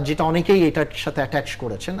যেটা অনেকেই এটার সাথে অ্যাটাচ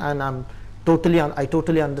করেছেন, অ্যান্ড আই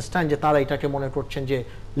টোটালি আন্ডারস্ট্যান্ড যে তারা এটাকে মনে করছেন যে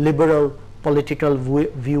লিবারাল political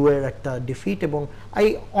view এর একটা defeat, এবং I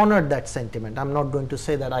honor that sentiment. I'm not going to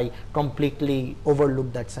say that I completely overlook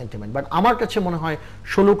that sentiment, but আমার কাছে মনে হয়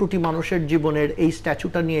 16 কোটি মানুষের জীবনের এই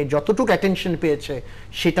স্ট্যাচুটা নিয়ে যতটুকু অ্যাটেনশন পেয়েছে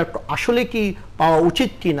সেটা আসলে কি পাওয়া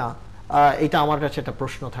উচিত কিনা, এটা আমার কাছে একটা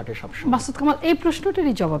প্রশ্ন থাকে সবসময়। মাসুদ কামাল, এই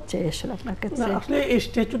প্রশ্নটারই জবাব চাই আসলে আপনার কাছে। আসলে এই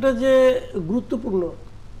স্ট্যাচুটা যে গুরুত্বপূর্ণ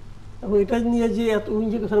এবং এটা নিয়ে যে এত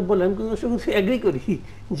যে কথা বললাম, আমি কিন্তু সঙ্গে এগ্রি করি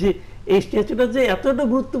যে এই স্ট্যাচুটা যে এতটা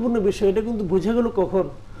গুরুত্বপূর্ণ বিষয়, এটা কিন্তু বোঝা গেল কখন,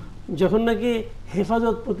 যখন নাকি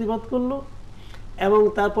হেফাজত প্রতিবাদ করলো এবং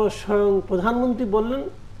তারপর স্বয়ং প্রধানমন্ত্রী বললেন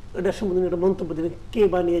এটা সম্বন্ধে একটা মন্তব্য দিলেন, কে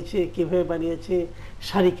বানিয়েছে, কিভাবে বানিয়েছে,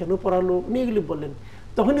 শাড়ি কেন পরালো, উনি এগুলি বললেন।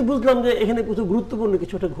 তখনই বুঝলাম যে এখানে প্রচুর গুরুত্বপূর্ণ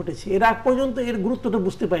কিছু একটা ঘটেছে। এর আগ পর্যন্ত এর গুরুত্বটা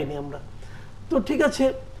বুঝতে পাইনি আমরা। তো ঠিক আছে,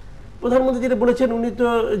 প্রধানমন্ত্রী যেটা বলেছেন উনি তো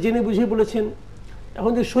জেনে বুঝিয়ে বলেছেন,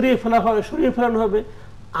 এখন যদি সরিয়ে ফেলা হয়, সরিয়ে ফেলানো হবে।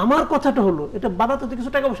 আমার কথাটা হলো, এটা বানাতে তো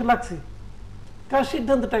কিছু টাকা পয়সা লাগছে, কার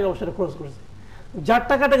সিদ্ধান্তে টাকা পয়সাটা খরচ করেছে, যার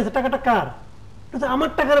টাকাটা গেছে টাকাটা কার? এটা আমার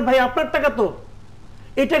টাকার ভাই, আপনার টাকা তো।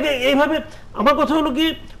 এটাকে এইভাবে, আমার কথা হলো কি,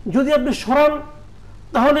 যদি আপনি সরান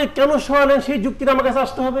তাহলে কেন সরালেন সেই যুক্তিটা আমার কাছে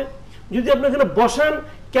আসতে হবে। যদি আপনি এখানে বসান,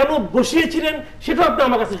 কেন বসিয়েছিলেন সেটা আপনি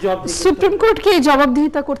আমার কাছে জবাব দিন। সুপ্রিম কোর্ট কি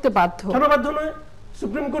জবাবদিহিতা করতে বাধ্য? কেন বাধ্য নয়?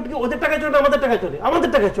 সুপ্রিম কোর্ট কি ওদের টাকায় চলে, আমাদের টাকায় চলে? আমাদের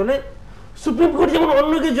টাকায় চলে। সুপ্রিম কোর্ট যেমন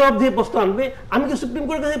অন্যকে জবাব দিয়ে প্রশ্ন আনবে, আমি কি সুপ্রিম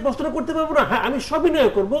কোর্টের কাছে প্রশ্নটা করতে পারবো না? হ্যাঁ, আমি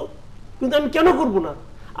সবিনয় করবো, কিন্তু আমি কেন করবো না?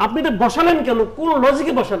 আপনি এটা বসালেন কেন, কোন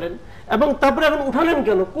লজিকে বসালেন, এবং তারপরে এখন উঠালেন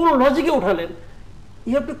কেন, কোন লজিকে উঠালেন?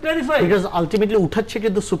 You have to clarify. Because ultimately উঠাচ্ছে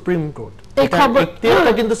কিন্তু সুপ্রিম কোর্ট,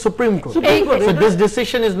 এটা কিন্তু supreme court. So this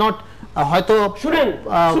decision is not হয়তো শুনেন,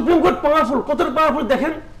 সুপ্রিম কোর্ট পাওয়ারফুল, কতটা পাওয়ারফুল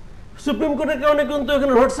দেখেন। সুপ্রিম কোর্টের কারণে কিন্তু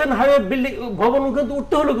এখানে রোডস এন্ড হাইওয়ে বিল্ডিং ভবন কিন্তু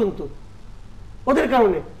উঠতে হলো, কিন্তু ওদের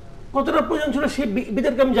কারণে কতটা প্রয়োজন ছিল সেই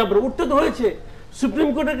বিদেরকে আমি যাবো, উঠতে তো হয়েছে। সুপ্রিম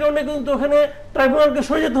কোর্টের কারণে কিন্তু ওখানে ট্রাইব্যুনালকে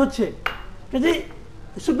সরে যেতে হচ্ছে। কাজে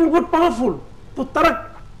সুপ্রিম কোর্ট পাওয়ারফুল, তো তারা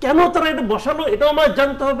কেন তারা এটা বসালো এটাও আমার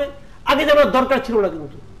জানতে হবে। আগে জানার দরকার ছিল না,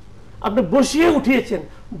 কিন্তু আপনি বসিয়ে উঠিয়েছেন।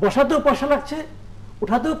 বসাতেও পয়সা লাগছে,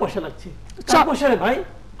 উঠাতেও পয়সা লাগছে। কার পয়সা রে ভাই?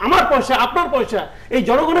 আমার পয়সা, আপনার পয়সা, এই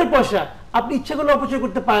জনগণের পয়সা। আপনি ইচ্ছা করলে অপচয়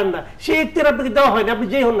করতে পারেন না, সেই এখতিয়ার আপনাকে দেওয়া হয়নি, আপনি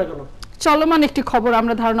যেই হন না কেন। চলমান একটি খবর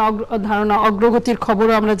আমরা ধারণা অগ্রগতির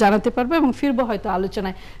খবরও আমরা জানাতে পারবো এবং ফিরবো হয়তো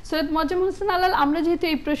আলোচনায়। সৈয়দ মোজাম হোসেন আলাল, আমরা যেহেতু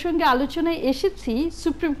এই প্রসঙ্গে আলোচনায় এসেছি,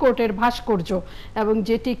 সুপ্রিম কোর্টের ভাস্কর্য এবং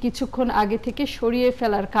যেটি কিছুক্ষণ আগে থেকে সরিয়ে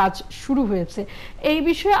ফেলার কাজ শুরু হয়েছে, এই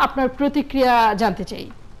বিষয়ে আপনার প্রতিক্রিয়া জানতে চাই।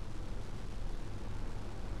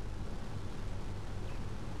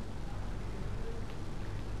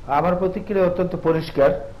 আমার প্রতিক্রিয়া অত্যন্ত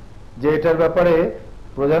পরিষ্কার যে এটার ব্যাপারে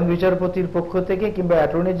প্রধান বিচারপতির পক্ষ থেকে কিংবা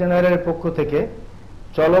অ্যাটর্নি জেনারেলের পক্ষ থেকে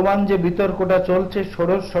চলমান যে বিতর্কটা চলছে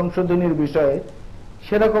ষোড়শ সংশোধনীর বিষয়ে,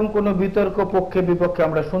 সেরকম কোনো বিতর্ক পক্ষে বিপক্ষে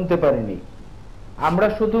আমরা শুনতে পারিনি। আমরা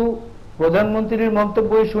শুধু প্রধানমন্ত্রীর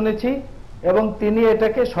মন্তব্যই শুনেছি এবং তিনি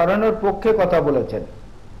এটাকে সরানোর পক্ষে কথা বলেছেন।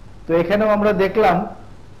 তো এখানেও আমরা দেখলাম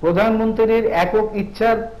প্রধানমন্ত্রীর একক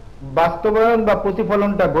ইচ্ছার বাস্তবায়ন বা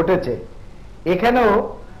প্রতিফলনটা ঘটেছে। এখানেও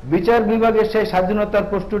বিচার বিভাগের সেই স্বাধীনতার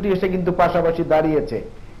প্রশ্নটি এসে কিন্তু পাশাপাশি দাঁড়িয়েছে।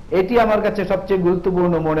 এটি আমার কাছে সবচেয়ে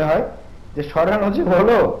গুরুত্বপূর্ণ মনে হয় যে সরানো যে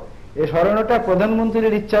হলো, এই সরানোটা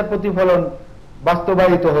প্রধানমন্ত্রীর ইচ্ছার প্রতিফলন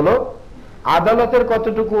বাস্তবায়িত হলো। আদালতের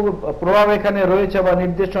কতটুকু প্রভাব এখানে রয়েছে বা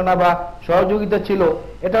নির্দেশনা বা সহযোগিতা ছিল,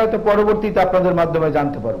 এটা হয়তো পরবর্তীতে আপনাদের মাধ্যমে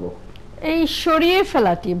জানতে পারবো। এই সরিয়ে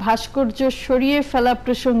ফেলাটি, ভাস্কর্য সরিয়ে ফেলা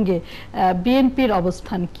প্রসঙ্গে বিএনপির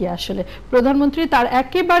অবস্থান কি? আসলে প্রধানমন্ত্রী তার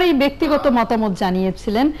একেবারেই ব্যক্তিগত মতামত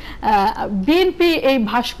জানিয়েছিলেন। বিএনপি এই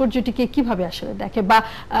ভাস্কর্যটিকে কিভাবে আসলে দেখে, বা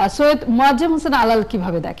সৈয়দ মোয়াজ্জেম হোসেন আলাল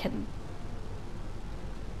কিভাবে দেখেন?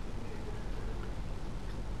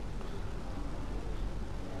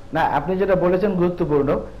 না, আপনি যেটা বলেছেন গুরুত্বপূর্ণ।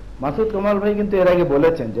 মাসুদ কামাল ভাই কিন্তু এর আগে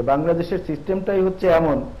বলেছেন যে বাংলাদেশের সিস্টেমটাই হচ্ছে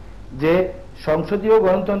এমন যে সংসদীয়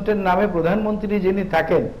গণতন্ত্রের নামে প্রধানমন্ত্রী যিনি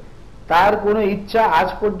থাকেন তার কোনো ইচ্ছা আজ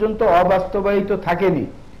পর্যন্ত অবাস্তবায়িত থাকেনি,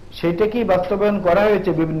 সেটাকেই বাস্তবায়ন করা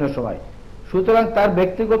হয়েছে বিভিন্ন সময়। সুতরাং তার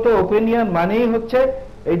ব্যক্তিগত ওপিনিয়ন মানেই হচ্ছে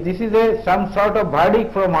এই this is a some sort of verdict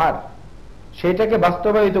from her, সেটাকে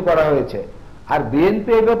বাস্তবায়িত করা হয়েছে। আর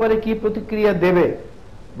বিএনপি এই ব্যাপারে কি প্রতিক্রিয়া দেবে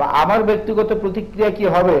বা আমার ব্যক্তিগত প্রতিক্রিয়া কি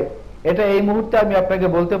হবে, এটা এই মুহূর্তে আমি আপনাকে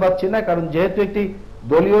বলতে পারছি না। কারণ যেহেতু একটি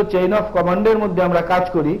দলীয় চেইন অফ কমান্ডের মধ্যে আমরা কাজ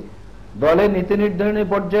করি, দলের নীতি নির্ধারণী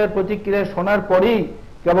পর্যায়ের প্রতিক্রিয়া শোনার পরেই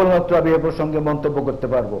কেবলমাত্র আমি এ প্রসঙ্গে মন্তব্য করতে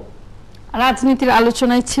পারবো। রাজনীতির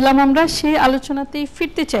আলোচনায় ছিলাম আমরা, সেই আলোচনাতেই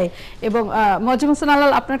ফিরতে চাই। এবং মোয়াজ্জেম হোসেন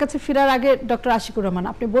আলাল, আপনার কাছে ফেরার আগে ডক্টর আশিকুর রহমান,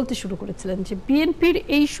 আপনি বলতে শুরু করেছিলেন যে বিএনপির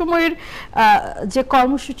এই সময়ের যে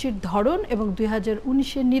কর্মসূচির ধরন এবং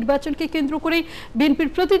 2019-এর নির্বাচনকে কেন্দ্র করেই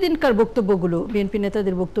বিএনপির প্রতিদিনকার বক্তব্যগুলো, বিএনপি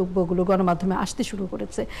নেতাদের বক্তব্যগুলো গণমাধ্যমে আসতে শুরু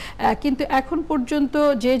করেছে। কিন্তু এখন পর্যন্ত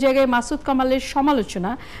যে জায়গায় মাসুদ কামালের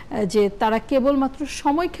সমালোচনা যে তারা কেবলমাত্র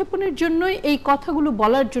সময়ক্ষেপণের জন্যই এই কথাগুলো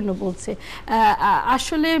বলার জন্য বলছে,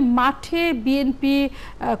 আসলে মাঠে বিএনপি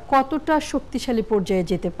কতটা শক্তিশালী পর্যায়ে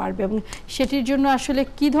যেতে পারবে এবং সেটির জন্য আসলে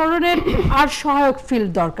কি ধরনের আর সহায়ক ফিল্ড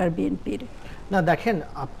দরকার বিএনপির? না দেখেন,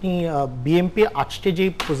 আপনি বিএনপি আজকে যে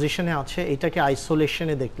পজিশনে আছে এটাকে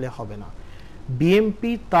আইসোলেশনে দেখলে হবে না।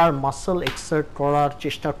 বিএনপি তার মাসল এক্সার্ট করার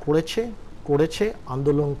চেষ্টা করেছে,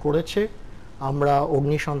 আন্দোলন করেছে, আমরা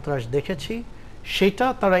অগ্নিসন্ত্রাস দেখেছি, সেটা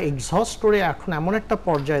তারা এক্সহস্ট করে এখন এমন একটা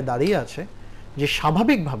পর্যায়ে দাঁড়িয়ে আছে যে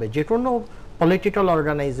স্বাভাবিকভাবে যে কোনো পলিটিক্যাল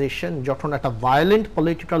অর্গানাইজেশন যখন একটা ভায়োলেন্ট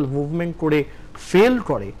পলিটিক্যাল মুভমেন্ট করে ফেল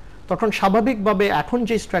করে, তখন স্বাভাবিকভাবে এখন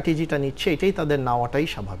যে স্ট্র্যাটেজিটা নিচ্ছে এটাই তাদের নেওয়াটাই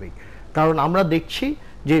স্বাভাবিক। কারণ আমরা দেখছি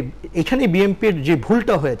যে এখানে বিএনপির যে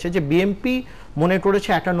ভুলটা হয়েছে, যে বিএনপি মনে করেছে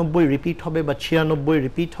 91 রিপিট হবে বা 96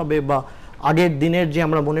 রিপিট হবে, বা আগের দিনের যে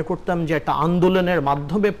আমরা মনে করতাম যে একটা আন্দোলনের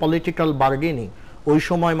মাধ্যমে পলিটিক্যাল বার্গেনিং, ওই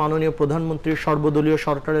সময় মাননীয় প্রধানমন্ত্রীর সর্বদলীয়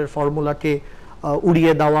সরকারের ফর্মুলাকে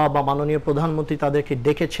উড়িয়ে দেওয়া বা মাননীয় প্রধানমন্ত্রী তাদেরকে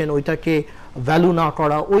ডেকেছেন ওইটাকে ভ্যালু না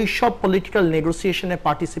করা, ওই সব পলিটিক্যাল নেগোসিয়েশনে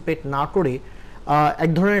পার্টিসিপেট না করে এক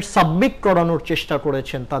ধরনের সাবমিট করানোর চেষ্টা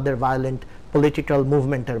করেছেন তাদের ভায়োলেন্ট পলিটিক্যাল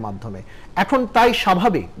মুভমেন্টের মাধ্যমে। এখন তাই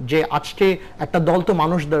স্বাভাবিক যে আজকে একটা দল তো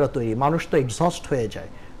মানুষ দ্বারা তৈরি, মানুষ তো এক্সহস্ট হয়ে যায়,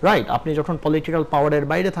 রাইট? আপনি যখন পলিটিক্যাল পাওয়ারের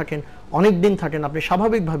বাইরে থাকেন, অনেক দিন থাকেন, আপনি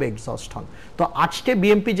স্বাভাবিকভাবে এক্সহস্ট হন। তো আজকে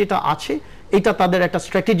বিএনপি যেটা আছে এটা তাদের একটা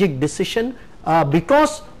strategic decision because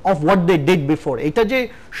of what they did before. এটা যে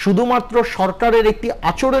শুধুমাত্র সরকারের একটি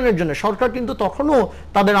আচরণের জন্য, সরকার কিন্তু তখনও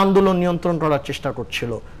তাদের আন্দোলন নিয়ন্ত্রণ করার চেষ্টা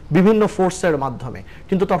করছিল বিভিন্ন ফোর্সের মাধ্যমে,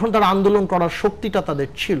 কিন্তু তখন তারা আন্দোলন করার শক্তিটা তাদের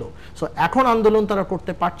ছিল। সো এখন আন্দোলন তারা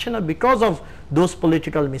করতে পারছে না because of those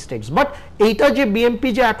political mistakes. But এইটা যে বিএনপি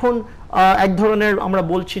যে এখন এক ধরনের আমরা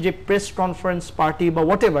বলছি যে প্রেস কনফারেন্স পার্টি বা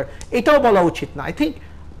হোয়াট এভার, এটাও বলা উচিত না। আই থিঙ্ক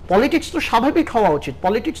পলিটিক্স তো স্বাভাবিক হওয়া উচিত,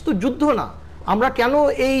 পলিটিক্স তো যুদ্ধ না। আমরা কেন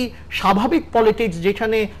এই স্বাভাবিক পলিটিক্স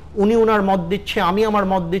যেখানে উনি ওনার মত দিচ্ছে, আমি আমার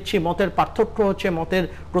মত দিচ্ছি, মতের পার্থক্য হচ্ছে, মতের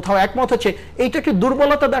কোথাও একমত হচ্ছে, এইটাকে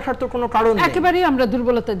দুর্বলতা দেখার তো কোনো কারণ নেই। একেবারেই আমরা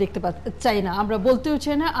দুর্বলতা দেখতে চাই না, আমরা বলতেও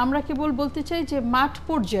চাই না। আমরা কেবল বলতে চাই যে মাঠ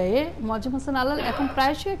পর্যায়ে মোয়াজ্জেম হোসেন আলাল এখন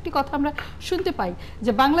প্রায়শই একটি কথা আমরা শুনতে পাই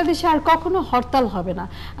যে বাংলাদেশে আর কখনো হরতাল হবে না।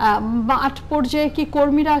 মাঠ পর্যায়ে কি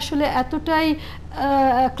কর্মীরা আসলে এতটাই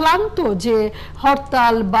ক্লান্ত যে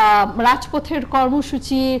হরতাল বা রাজপথের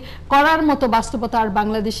কর্মসূচি করার মতো বাস্তবতা আর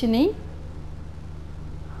বাংলাদেশে নেই?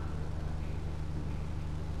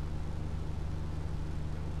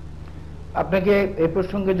 আপনাকে এই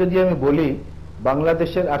প্রসঙ্গে যদি আমি বলি,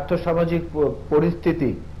 বাংলাদেশের আর্থসামাজিক পরিস্থিতি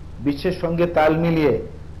বিশ্বের সঙ্গে তাল মিলিয়ে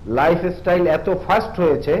লাইফস্টাইল এত ফাস্ট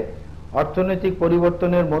হয়েছে, অর্থনৈতিক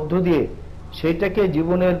পরিবর্তনের মধ্য দিয়ে সেইটাকে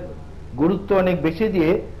জীবনের গুরুত্ব অনেক বেশি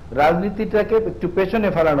দিয়ে রাজনীতিটাকে একটু পেছনে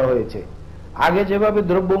ফেলানো হয়েছে। আগে যেভাবে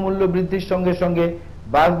দ্রব্যমূল্য বৃদ্ধির সঙ্গে সঙ্গে,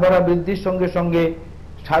 বাস ভাড়া বৃদ্ধির সঙ্গে সঙ্গে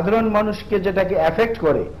সাধারণ মানুষকে যেটাকে এফেক্ট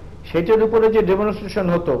করে সেটার উপরে যে ডেমনস্ট্রেশন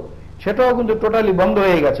হতো, সেটাও কিন্তু টোটালি বন্ধ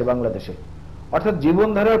হয়ে গেছে বাংলাদেশে। অর্থাৎ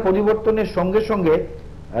জীবনধারার পরিবর্তনের সঙ্গে সঙ্গে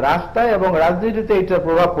রাস্তায় এবং রাজনীতিতে এটার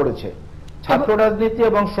প্রভাব পড়েছে। ছাত্র রাজনীতি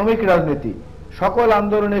এবং শ্রমিক রাজনীতি সকল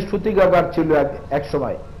আন্দোলনের সূতিকাগার ছিল এক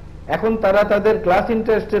সময়। এখন তারা তাদের ক্লাস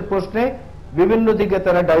ইন্টারেস্টের প্রশ্নে বিভিন্ন দিকে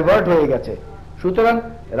তারা ডাইভার্ট হয়ে গেছে। সুতরাং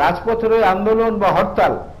রাজপথের ওই আন্দোলন বা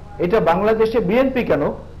হরতাল, এটা বাংলাদেশে বিএনপি কেন,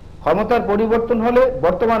 ক্ষমতার পরিবর্তন হলে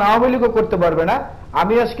বর্তমান আওয়ামী লীগও করতে পারবে না।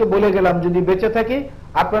 আমি আজকে বলে গেলাম, যদি বেঁচে থাকি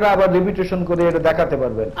আপনারা আবার রিপিটেশন করে এটা দেখাতে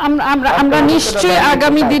পারবেন। আমরা নিশ্চয়ই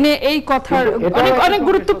আগামী দিনে এই কথার অনেক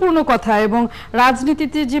গুরুত্বপূর্ণ কথা, এবং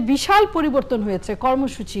রাজনীতিতে যে বিশাল পরিবর্তন হয়েছে,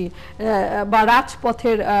 কর্মসূচি বা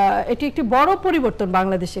রাজপথের, এটি একটি বড় পরিবর্তন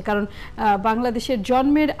বাংলাদেশে। কারণ বাংলাদেশের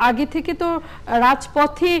জন্মের আগে থেকে তো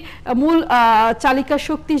রাজপথে মূল চালিকা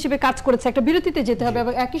শক্তি হিসেবে কাজ করেছে। একটা বিরতিতে যেতে হবে,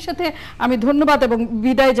 এবং একই সাথে আমি ধন্যবাদ এবং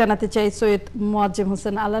বিদায় জানাতে চাই সৈয়দ মোয়াজ্জেম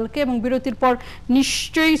হোসেন আলালকে। এবং বিরতির পর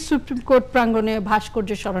নিশ্চয়ই সুপ্রিম কোর্ট প্রাঙ্গণে ভাস্কর্য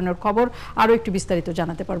সরানোর খবর আরো একটু বিস্তারিত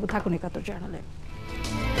জানাতে পারবো। থাকুন একাত্তর জার্নালে।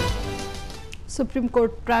 সুপ্রিম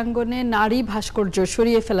কোর্ট প্রাঙ্গণে নারী ভাস্কর্য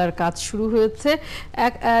সরিয়ে ফেলার কাজ শুরু হয়েছে।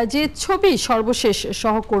 যে ছবি সর্বশেষ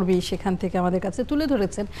সহকর্মী সেখান থেকে আমাদের কাছে তুলে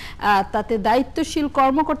ধরেছেন, তাতে দায়িত্বশীল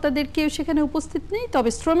কর্মকর্তাদেরকেও সেখানে উপস্থিত নেই, তবে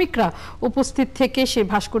শ্রমিকরা উপস্থিত থেকে সেই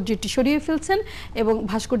ভাস্কর্যটি সরিয়ে ফেলছেন, এবং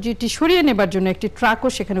ভাস্কর্যটি সরিয়ে নেবার জন্য একটি ট্রাকও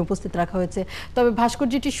সেখানে উপস্থিত রাখা হয়েছে। তবে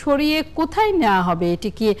ভাস্কর্যটি সরিয়ে কোথায় নেওয়া হবে, এটি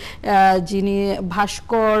কি যিনি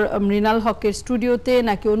ভাস্কর মৃণাল হকের স্টুডিওতে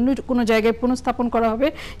নাকি অন্য কোনো জায়গায় পুনঃস্থাপন করা হবে,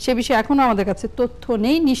 সে বিষয়ে এখনো আমাদের কাছে তথ্য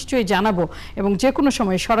নেই। নিশ্চয়ই জানাবো, এবং যে কোনো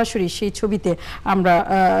সময় সরাসরি সেই ছবিতে আমরা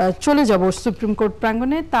চলে যাব সুপ্রিম কোর্ট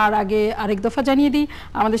প্রাঙ্গণে। তার আগে আরেক দফা জানিয়ে দিই,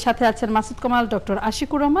 আমাদের সাথে আছেন মাসুদ কামাল, ডক্টর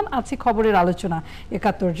আশিকুর রহমান, আছে খবরের আলোচনা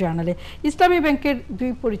একাত্তর জার্নালে। ইসলামী ব্যাংকের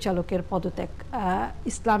 2 পরিচালকের পদত্যাগ,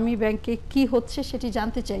 ইসলামী ব্যাংকে কি হচ্ছে সেটি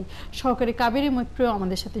জানতে চাই। সহকারী কাবেরী মৈত্র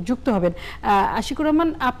আমাদের সাথে যুক্ত হবেন। আশিকুর রহমান,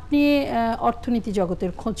 আপনি অর্থনীতি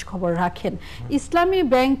জগতের খোঁজ খবর রাখেন, ইসলামী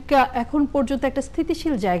ব্যাংক এখন পর্যন্ত একটা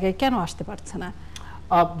স্থিতিশীল জায়গায় কেন আসতে পারছে না?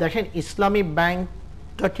 দেখেন, ইসলামী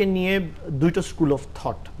ব্যাংকটাকে নিয়ে 2টা স্কুল অফ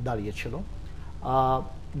থট দাঁড়িয়েছিল।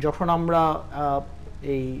 যখন আমরা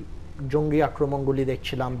এই জঙ্গি আক্রমণগুলি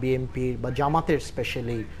দেখছিলাম, বিএনপির বা জামাতের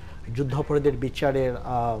স্পেশালি যুদ্ধাপরাধীদের বিচারের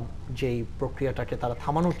যেই প্রক্রিয়াটাকে তারা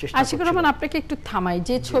থামানোর চেষ্টা করছিল। আশিকুর রহমান, আপনাকে একটু থামাই।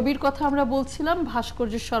 যে ছবির কথা আমরা বলছিলাম,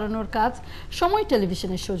 ভাস্কর্য সরানোর কাজ, সময়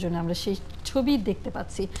টেলিভিশনের সৌজন্যে আমরা সেই ছবি দেখতে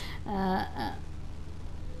পাচ্ছি।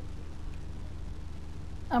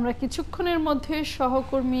 আমরা কিছুক্ষণের মধ্যে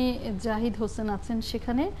সহকর্মী জাহিদ হোসেন আছেন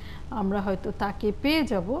সেখানে, আমরা হয়তো তাকে পেয়ে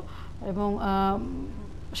যাব। এবং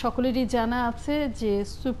সকলেরই জানা আছে যে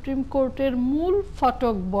সুপ্রিম কোর্টের মূল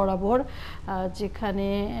ফটক বরাবর, যেখানে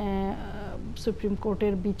সুপ্রিম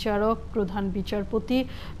কোর্টের বিচারক, প্রধান বিচারপতি,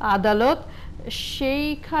 আদালত,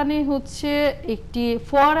 সেইখানে হচ্ছে একটি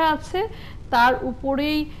ফোয়ারা আছে, তার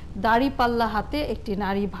উপরেই দাড়িপাল্লা হাতে একটি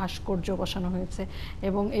নারী ভাস্কর্য বসানো হয়েছে।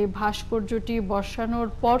 এবং এই ভাস্কর্যটি বসানোর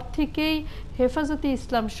পর থেকেই হেফাজতে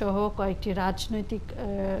ইসলাম সহ কয়েকটি রাজনৈতিক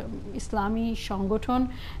ইসলামী সংগঠন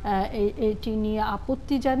এটি নিয়ে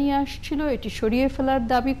আপত্তি জানিয়ে আসছিল, এটি সরিয়ে ফেলার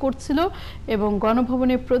দাবি করছিল, এবং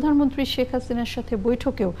গণভবনে প্রধানমন্ত্রী শেখ হাসিনার সাথে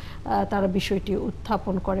বৈঠকেও তারা বিষয়টি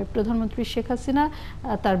উত্থাপন করে। প্রধানমন্ত্রী শেখ হাসিনা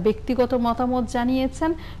তার ব্যক্তিগত মতামত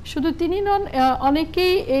জানিয়েছেন। শুধু তিনি নন,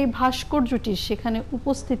 অনেকেই এই ভাস্কর্যটি সেখানে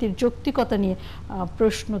উপস্থিতির যৌক্তিকতা নিয়ে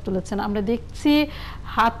প্রশ্ন তুলেছেন। আমরা দেখছি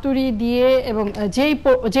হাতুড়ি দিয়ে, এবং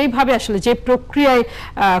যেইভাবে আসলে যে প্রক্রিয়ায়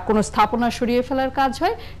কোনো স্থাপনা সরিয়ে ফেলার কাজ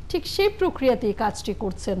হয়, ঠিক সেই প্রক্রিয়াতেই কাজটি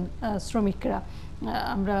করছেন শ্রমিকরা।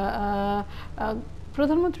 আমরা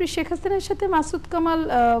প্রধানমন্ত্রী শেখ হাসিনার সাথে মাসুদ কামাল,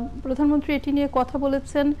 প্রধানমন্ত্রী এটি নিয়ে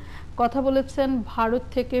কথা বলেছেন ভারত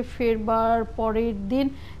থেকে ফেরবার পরের দিন,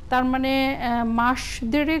 তার মানে মাস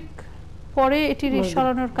দেড়েক পরে এটির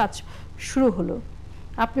সরানোর কাজ শুরু হলো।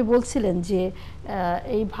 আপনি বলছিলেন যে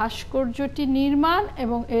এই ভাস্কর্যটি নির্মাণ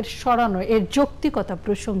এবং এর সরানো, এর যৌক্তিকতা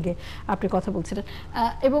প্রসঙ্গে আপনি কথা বলছিলেন,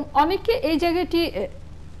 এবং অনেকে এই জায়গাটি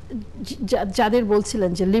যাদের বলছিলেন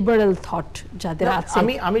যে লিবারেল থট যাদের আছে,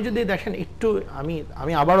 আমি যদি দেখেন একটু,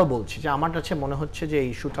 আমি আবারও বলছি যে আমার কাছে মনে হচ্ছে যে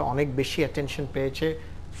ইস্যুটা অনেক বেশি অ্যাটেনশন পেয়েছে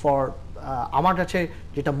ফর আমার কাছে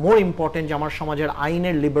যেটা মোর ইম্পর্টেন্ট, যে আমার সমাজের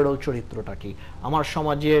আইনের লিবারেল চরিত্রটা কি, আমার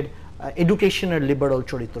সমাজের এডুকেশনের লিবারেল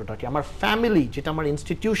চরিত্রটা কি, আমার ফ্যামিলি যেটা আমার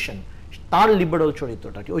ইনস্টিটিউশন তার লিবারেল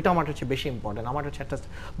চরিত্রটা কি, ওইটা আমার কাছে বেশি ইম্পর্টেন্ট। আমার কাছে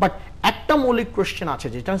একটা মৌলিক কোশ্চেন আছে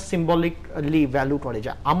যেটা সিম্বলিকলি ভ্যালু করে,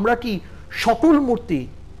 যে আমরা কি সকল মূর্তি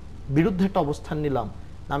বিরুদ্ধে একটা অবস্থান নিলাম,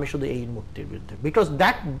 না আমি শুধু এই মূর্তির বিরুদ্ধে, because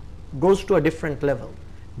that goes to a different level,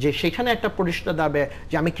 যে সেখানে একটা প্রতিষ্ঠা দাবে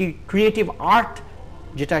যে আমি কি ক্রিয়েটিভ আর্ট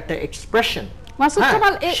যেটা একটা এক্সপ্রেশন, মাসুদ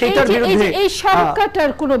কামাল এই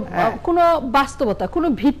সংখ্যাটার কোনো বাস্তবতা, কোনো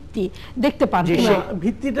ভিত্তি দেখতে পান না?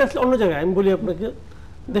 ভিত্তিটা আসলে অন্য জায়গায়। আমি বলি আপনাকে,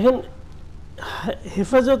 দেখেন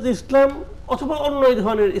হেফাজত ইসলাম অথবা অন্য এই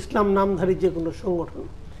ধরনের ইসলাম নামধারী যে কোনো সংগঠন,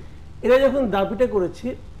 এরা যখন দাবিটা করেছে,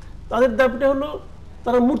 তাদের দাবিটা হলো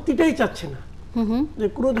তারা মূর্তিটাই চাচ্ছে না, যে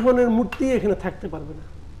কোনো ধরনের মূর্তি এখানে থাকতে পারবে না।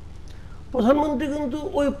 প্রধানমন্ত্রী কিন্তু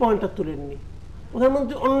ওই পয়েন্টটা তুলেননি।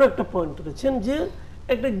 প্রধানমন্ত্রী অন্য একটা পয়েন্ট তুলেছেন যে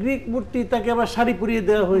একটা গ্রিক মূর্তি, তাকে আবার শাড়ি পরিয়ে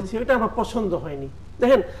দেওয়া হয়েছে, এটা আমার পছন্দ হয়নি।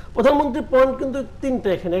 দেখেন প্রধানমন্ত্রীর পয়েন্ট কিন্তু তিনটা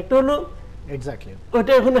এখানে। একটা হলো এক্স্যাক্টলি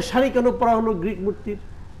ওইটা ওখানে শাড়ি কেন পরা হলো গ্রিক মূর্তির,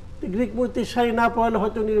 গ্রিক মূর্তির শাড়ি না পরালে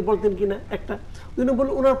হয়তো উনি বলতেন কিনা একটা। উনি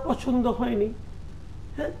বললেন ওনার পছন্দ হয়নি।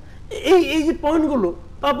 হ্যাঁ, এই যে পয়েন্টগুলো,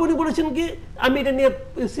 তারপর উনি বলেছেন কি আমি এটা নিয়ে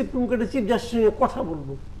সুপ্রিম কোর্টের চিফ জাস্টিসের সঙ্গে কথা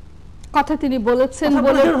বলবো, কথা তিনি বলেছেন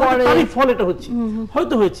বলে পরে তারই ফল এটা হচ্ছে,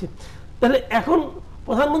 হয়তো হয়েছে। তাহলে এখন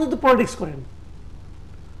প্রধানমন্ত্রী তো পলিটিক্স করেন,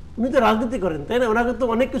 উনি তো রাজনীতি করেন, তাই না? ওনাকে তো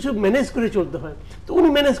অনেক কিছু ম্যানেজ করে চলতে হয়, তো উনি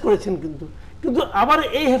ম্যানেজ করেছেন। কিন্তু আবার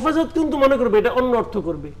এই হেফাজত কিন্তু মনে করবে এটা অন্য অর্থ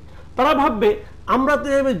করবে। তারা ভাববে আমরা তো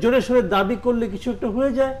এভাবে জোরে সোরে দাবি করলে কিছু একটা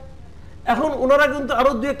হয়ে যায়। এখন ওনারা কিন্তু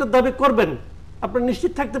আরো দুই একটা দাবি করবেন, আপনারা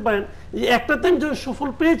নিশ্চিত থাকতে পারেন যে একটাতে আমি যখন সফল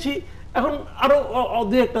পেয়েছি, এখন আরো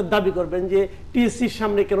দুই একটা দাবি করবেন যে টিএসসির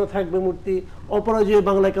সামনে কেন থাকবে মূর্তি, অপরাজয়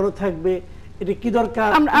বাংলায় কেন থাকবে, এটা কি দরকার।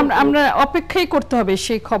 আমরা অপেক্ষাই করতে হবে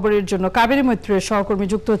সেই খবরের জন্য। কাবেরী মৈত্রের সহকর্মী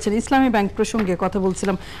যুক্ত হচ্ছেন। ইসলামী ব্যাংক প্রসঙ্গে কথা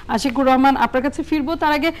বলছিলাম। আশিকুর রহমান, আপনার কাছে ফিরবো।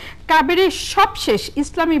 তার আগে কাবেরীর সবশেষ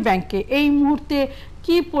ইসলামী ব্যাংকে এই মুহূর্তে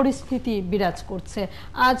কি পরিস্থিতি বিরাজ করছে?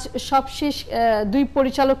 আজ সবশেষ দুই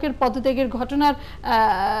পরিচালকের পদত্যাগের ঘটনার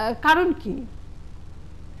কারণ কি?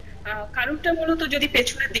 কারণটা মূলত যদি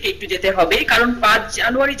পেছনের দিকে একটু যেতে হবে, কারণ ৫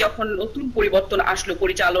 জানুয়ারি যখন নতুন পরিবর্তন আসলো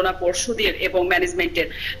পরিচালনা পর্ষদের এবং ম্যানেজমেন্টের,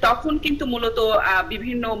 তখন কিন্তু মূলত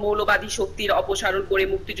বিভিন্ন মৌলবাদী শক্তির অপসারণ করে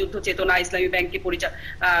মুক্তিযুদ্ধ চেতনা ইসলামী ব্যাংকে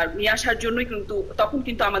নিয়ে আসার জন্যই কিন্তু তখন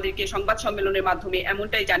কিন্তু আমাদেরকে সংবাদ সম্মেলনের মাধ্যমে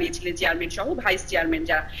এমনটাই জানিয়েছিলেন চেয়ারম্যান সহ ভাইস চেয়ারম্যান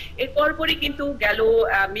যারা। এর পরপরই কিন্তু গেল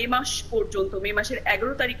মে মাস পর্যন্ত, মে মাসের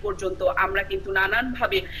 ১১ তারিখ পর্যন্ত আমরা কিন্তু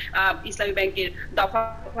নানানভাবে ইসলামী ব্যাংকের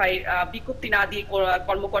দফায় বিজ্ঞপ্তি না দিয়ে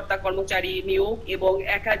কর্মচারী নিয়োগ এবং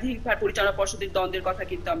একাধিকবার পরিচালনা পর্ষদের দ্বন্দ্বের কথা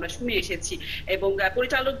কিন্তু আমরা শুনে এসেছি, এবং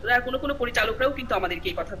কোনো পরিচালকরাও কিন্তু আমাদেরকে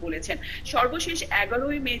এই কথা বলেছেন। সর্বশেষ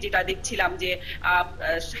 ১১ই মে যেটা দেখছিলাম যে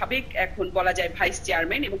সাবেক এখন বলা যায় ভাইস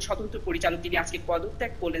চেয়ারম্যান এবং স্বতন্ত্র পরিচালক যিনি আজকে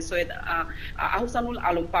পদত্যাগ করলেন সৈয়দ আহসানুল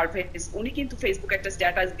আলম পারভেজ, উনি কিন্তু ফেসবুকে একটা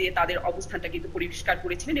স্ট্যাটাস দিয়ে তাদের অবস্থানটা কিন্তু পরিষ্কার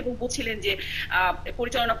করেছিলেন এবং বলছিলেন যে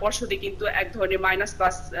পরিচালনা পর্ষদে কিন্তু এক ধরনের মাইনাস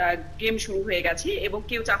প্লাস গেম শুরু হয়ে গেছে এবং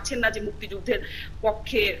কেউ চাচ্ছেন না যে মুক্তিযুদ্ধের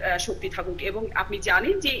পক্ষে শক্তি থাকুক। এবং আপনি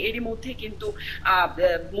জানেন যে এরই মধ্যে কিন্তু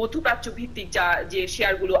মধ্যপ্রাচ্য ভিত্তিক যে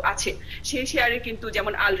শেয়ারগুলো আছে, সেই শেয়ারে কিন্তু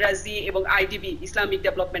যেমন আল রাজি এবং আইডিবি ইসলামিক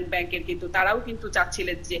ডেভেলপমেন্ট ব্যাংকের কিন্তু তারাও কিন্তু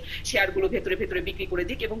চাচ্ছিলেন যে শেয়ারগুলো ভেতরে ভেতরে বিক্রি করে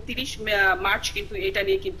দিক, এবং ৩০ মার্চ কিন্তু এটা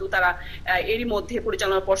নিয়ে কিন্তু তারা এরই মধ্যে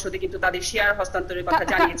পরিচালনা পর্ষদে কিন্তু তাদের শেয়ার হস্তান্তরের কথা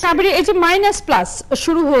জানিয়েছে। এই যে মাইনাস প্লাস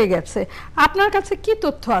শুরু হয়ে গেছে, আপনার কাছে কি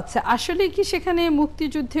তথ্য আছে? আসলে কি সেখানে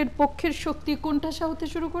মুক্তিযুদ্ধের পক্ষের শক্তি কোণঠাসা হতে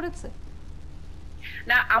শুরু করেছে?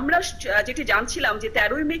 না, আমরা যেটি জানছিলাম যে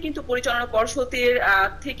 ১৩ই মে কিন্তু পরিচালনা পর্ষদের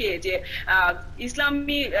থেকে যে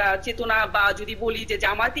ইসলামী চেতনা বা যদি বলি যে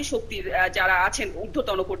জামায়াতি শক্তির যারা আছেন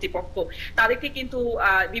ঊর্ধ্বতন কর্তৃপক্ষ, তাদেরকে কিন্তু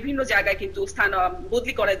বিভিন্ন জায়গায় কিন্তু স্থান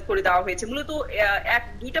বদলি করে দেওয়া হয়েছে। মূলত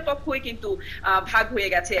দুইটা পক্ষই কিন্তু ভাগ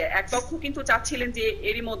হয়ে গেছে। এক পক্ষ কিন্তু চাচ্ছিলেন যে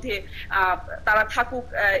এরই মধ্যে তারা থাকুক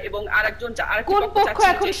এবং আরেকজন কোন পক্ষ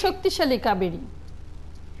এখন শক্তিশালী কাবেরী?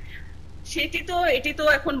 এটি তো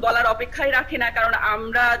এখন বলার অপেক্ষাই রাখে না, কারণ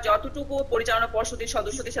আমরা যতটুকু পরিচালনা পর্ষদের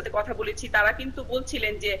সদস্যদের সাথে কথা বলেছি তারা কিন্তু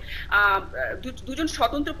বলছিলেন যে দুজন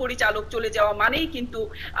স্বতন্ত্র পরিচালক চলে যাওয়া মানেই কিন্তু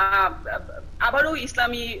আবারও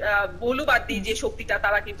ইসলামী মৌলবাদী যে শক্তিটা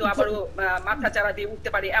তারা কিন্তু আবারও মাথাচাড়া দিয়ে উঠতে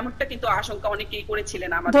পারে, এমনটা কিন্তু আশঙ্কা অনেকেই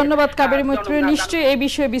করেছিলেন। ধন্যবাদ কাবেরী মৈত্র। নিশ্চয়ই এই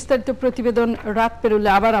বিষয়ে বিস্তারিত প্রতিবেদন রাত পেরোলে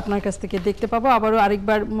আবার আপনার কাছ থেকে দেখতে পাবো। আবারও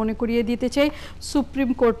আরেকবার মনে করিয়ে দিতে চাই, সুপ্রিম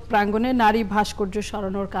কোর্ট প্রাঙ্গণে নারী ভাস্কর্য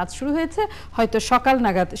সরানোর কাজ শুরু হয়েছে। হয়তো সকাল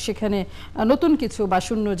নাগাদ সেখানে নতুন কিছু বা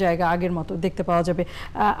শূন্য জায়গা আগের মতো দেখতে পাওয়া যাবে।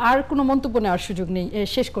 আর কোনো মন্তব্য নেওয়ার সুযোগ নেই,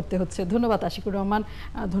 শেষ করতে হচ্ছে। ধন্যবাদ আশিকুর রহমান,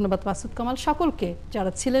 ধন্যবাদ মাসুদ কামাল, সকলকে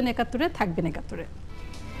যারা ছিলেন একাত্তরে, থাকবেন একাত্তরে।